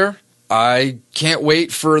out there. I can't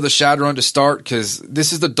wait for the shad run to start because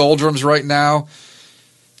this is the doldrums right now.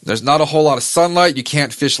 There's not a whole lot of sunlight. You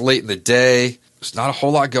can't fish late in the day. There's not a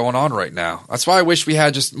whole lot going on right now. That's why I wish we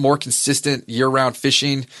had just more consistent year-round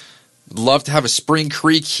fishing. Love to have a spring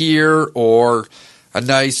creek here or a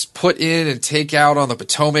nice put in and take out on the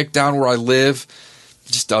Potomac down where I live.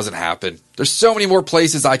 It just doesn't happen. There's so many more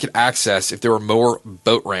places I could access if there were more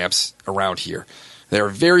boat ramps around here. There are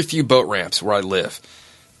very few boat ramps where I live.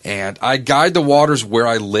 And I guide the waters where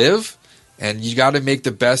I live, and you got to make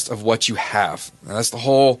the best of what you have. And that's the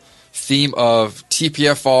whole theme of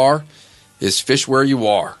TPFR is fish where you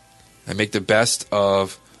are and make the best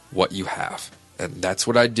of what you have. And that's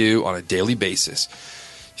what I do on a daily basis.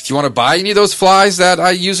 If you want to buy any of those flies that I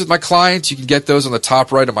use with my clients, you can get those on the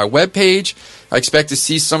top right of my webpage. I expect to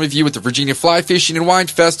see some of you at the Virginia Fly Fishing and Wine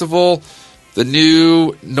Festival, the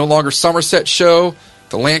new No Longer Somerset show,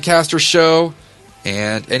 the Lancaster show,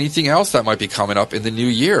 and anything else that might be coming up in the new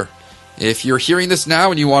year. If you're hearing this now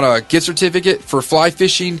and you want a gift certificate for fly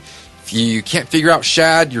fishing, if you can't figure out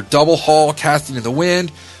shad, your double haul casting in the wind,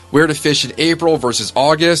 where to fish in April versus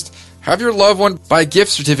August, have your loved one buy a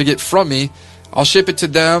gift certificate from me. I'll ship it to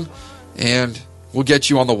them, and we'll get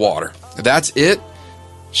you on the water. That's it.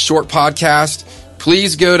 Short podcast.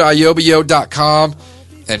 Please go to iobio.com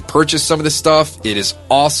and purchase some of this stuff. It is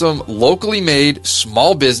awesome, locally made,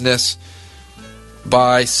 small business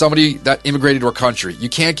by somebody that immigrated to our country. You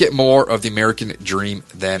can't get more of the American dream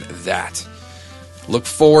than that. Look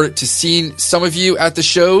forward to seeing some of you at the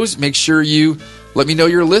shows. Make sure you let me know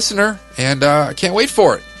you're a listener, and I can't wait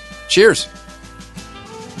for it. Cheers.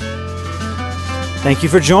 Thank you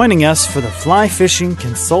for joining us for the Fly Fishing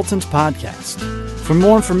Consultant Podcast. For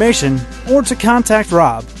more information or to contact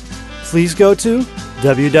Rob, please go to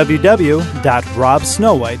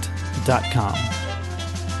www.robsnowhite.com.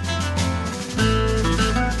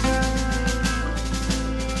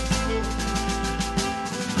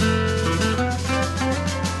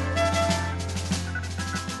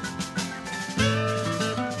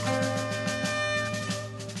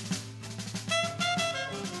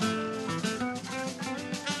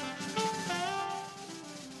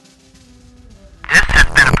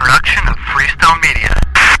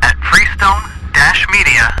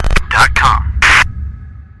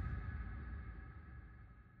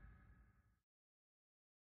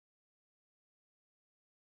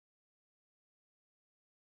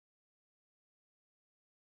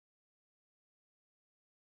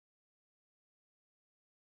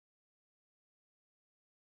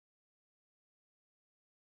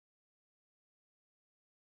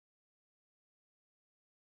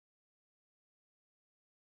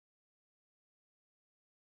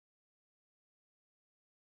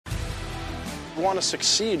 You want to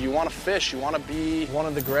succeed. You want to fish. You want to be one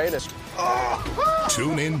of the greatest.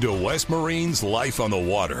 Tune in to West Marine's Life on the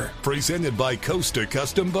Water, presented by Costa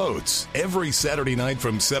Custom Boats, every Saturday night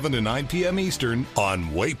from 7 to 9 p.m. Eastern on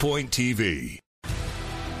Waypoint TV.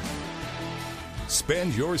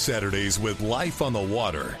 Spend your Saturdays with Life on the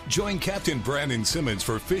Water. Join Captain Brandon Simmons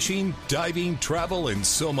for fishing, diving, travel, and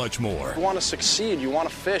so much more. You want to succeed. You want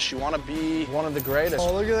to fish. You want to be one of the greatest.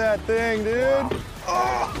 Oh, look at that thing, dude.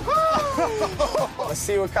 Wow. Let's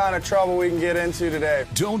see what kind of trouble we can get into today.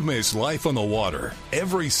 Don't miss Life on the Water,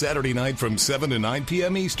 every Saturday night from 7 to 9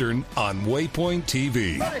 p.m. Eastern on Waypoint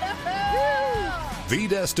TV. The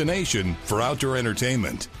destination for outdoor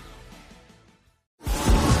entertainment.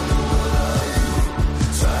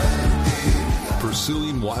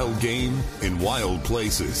 Pursuing wild game in wild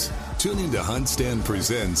places. Tune in to Hunt Stand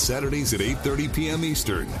Presents Saturdays at 8:30 p.m.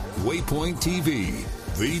 Eastern. Waypoint TV,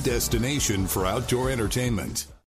 the destination for outdoor entertainment.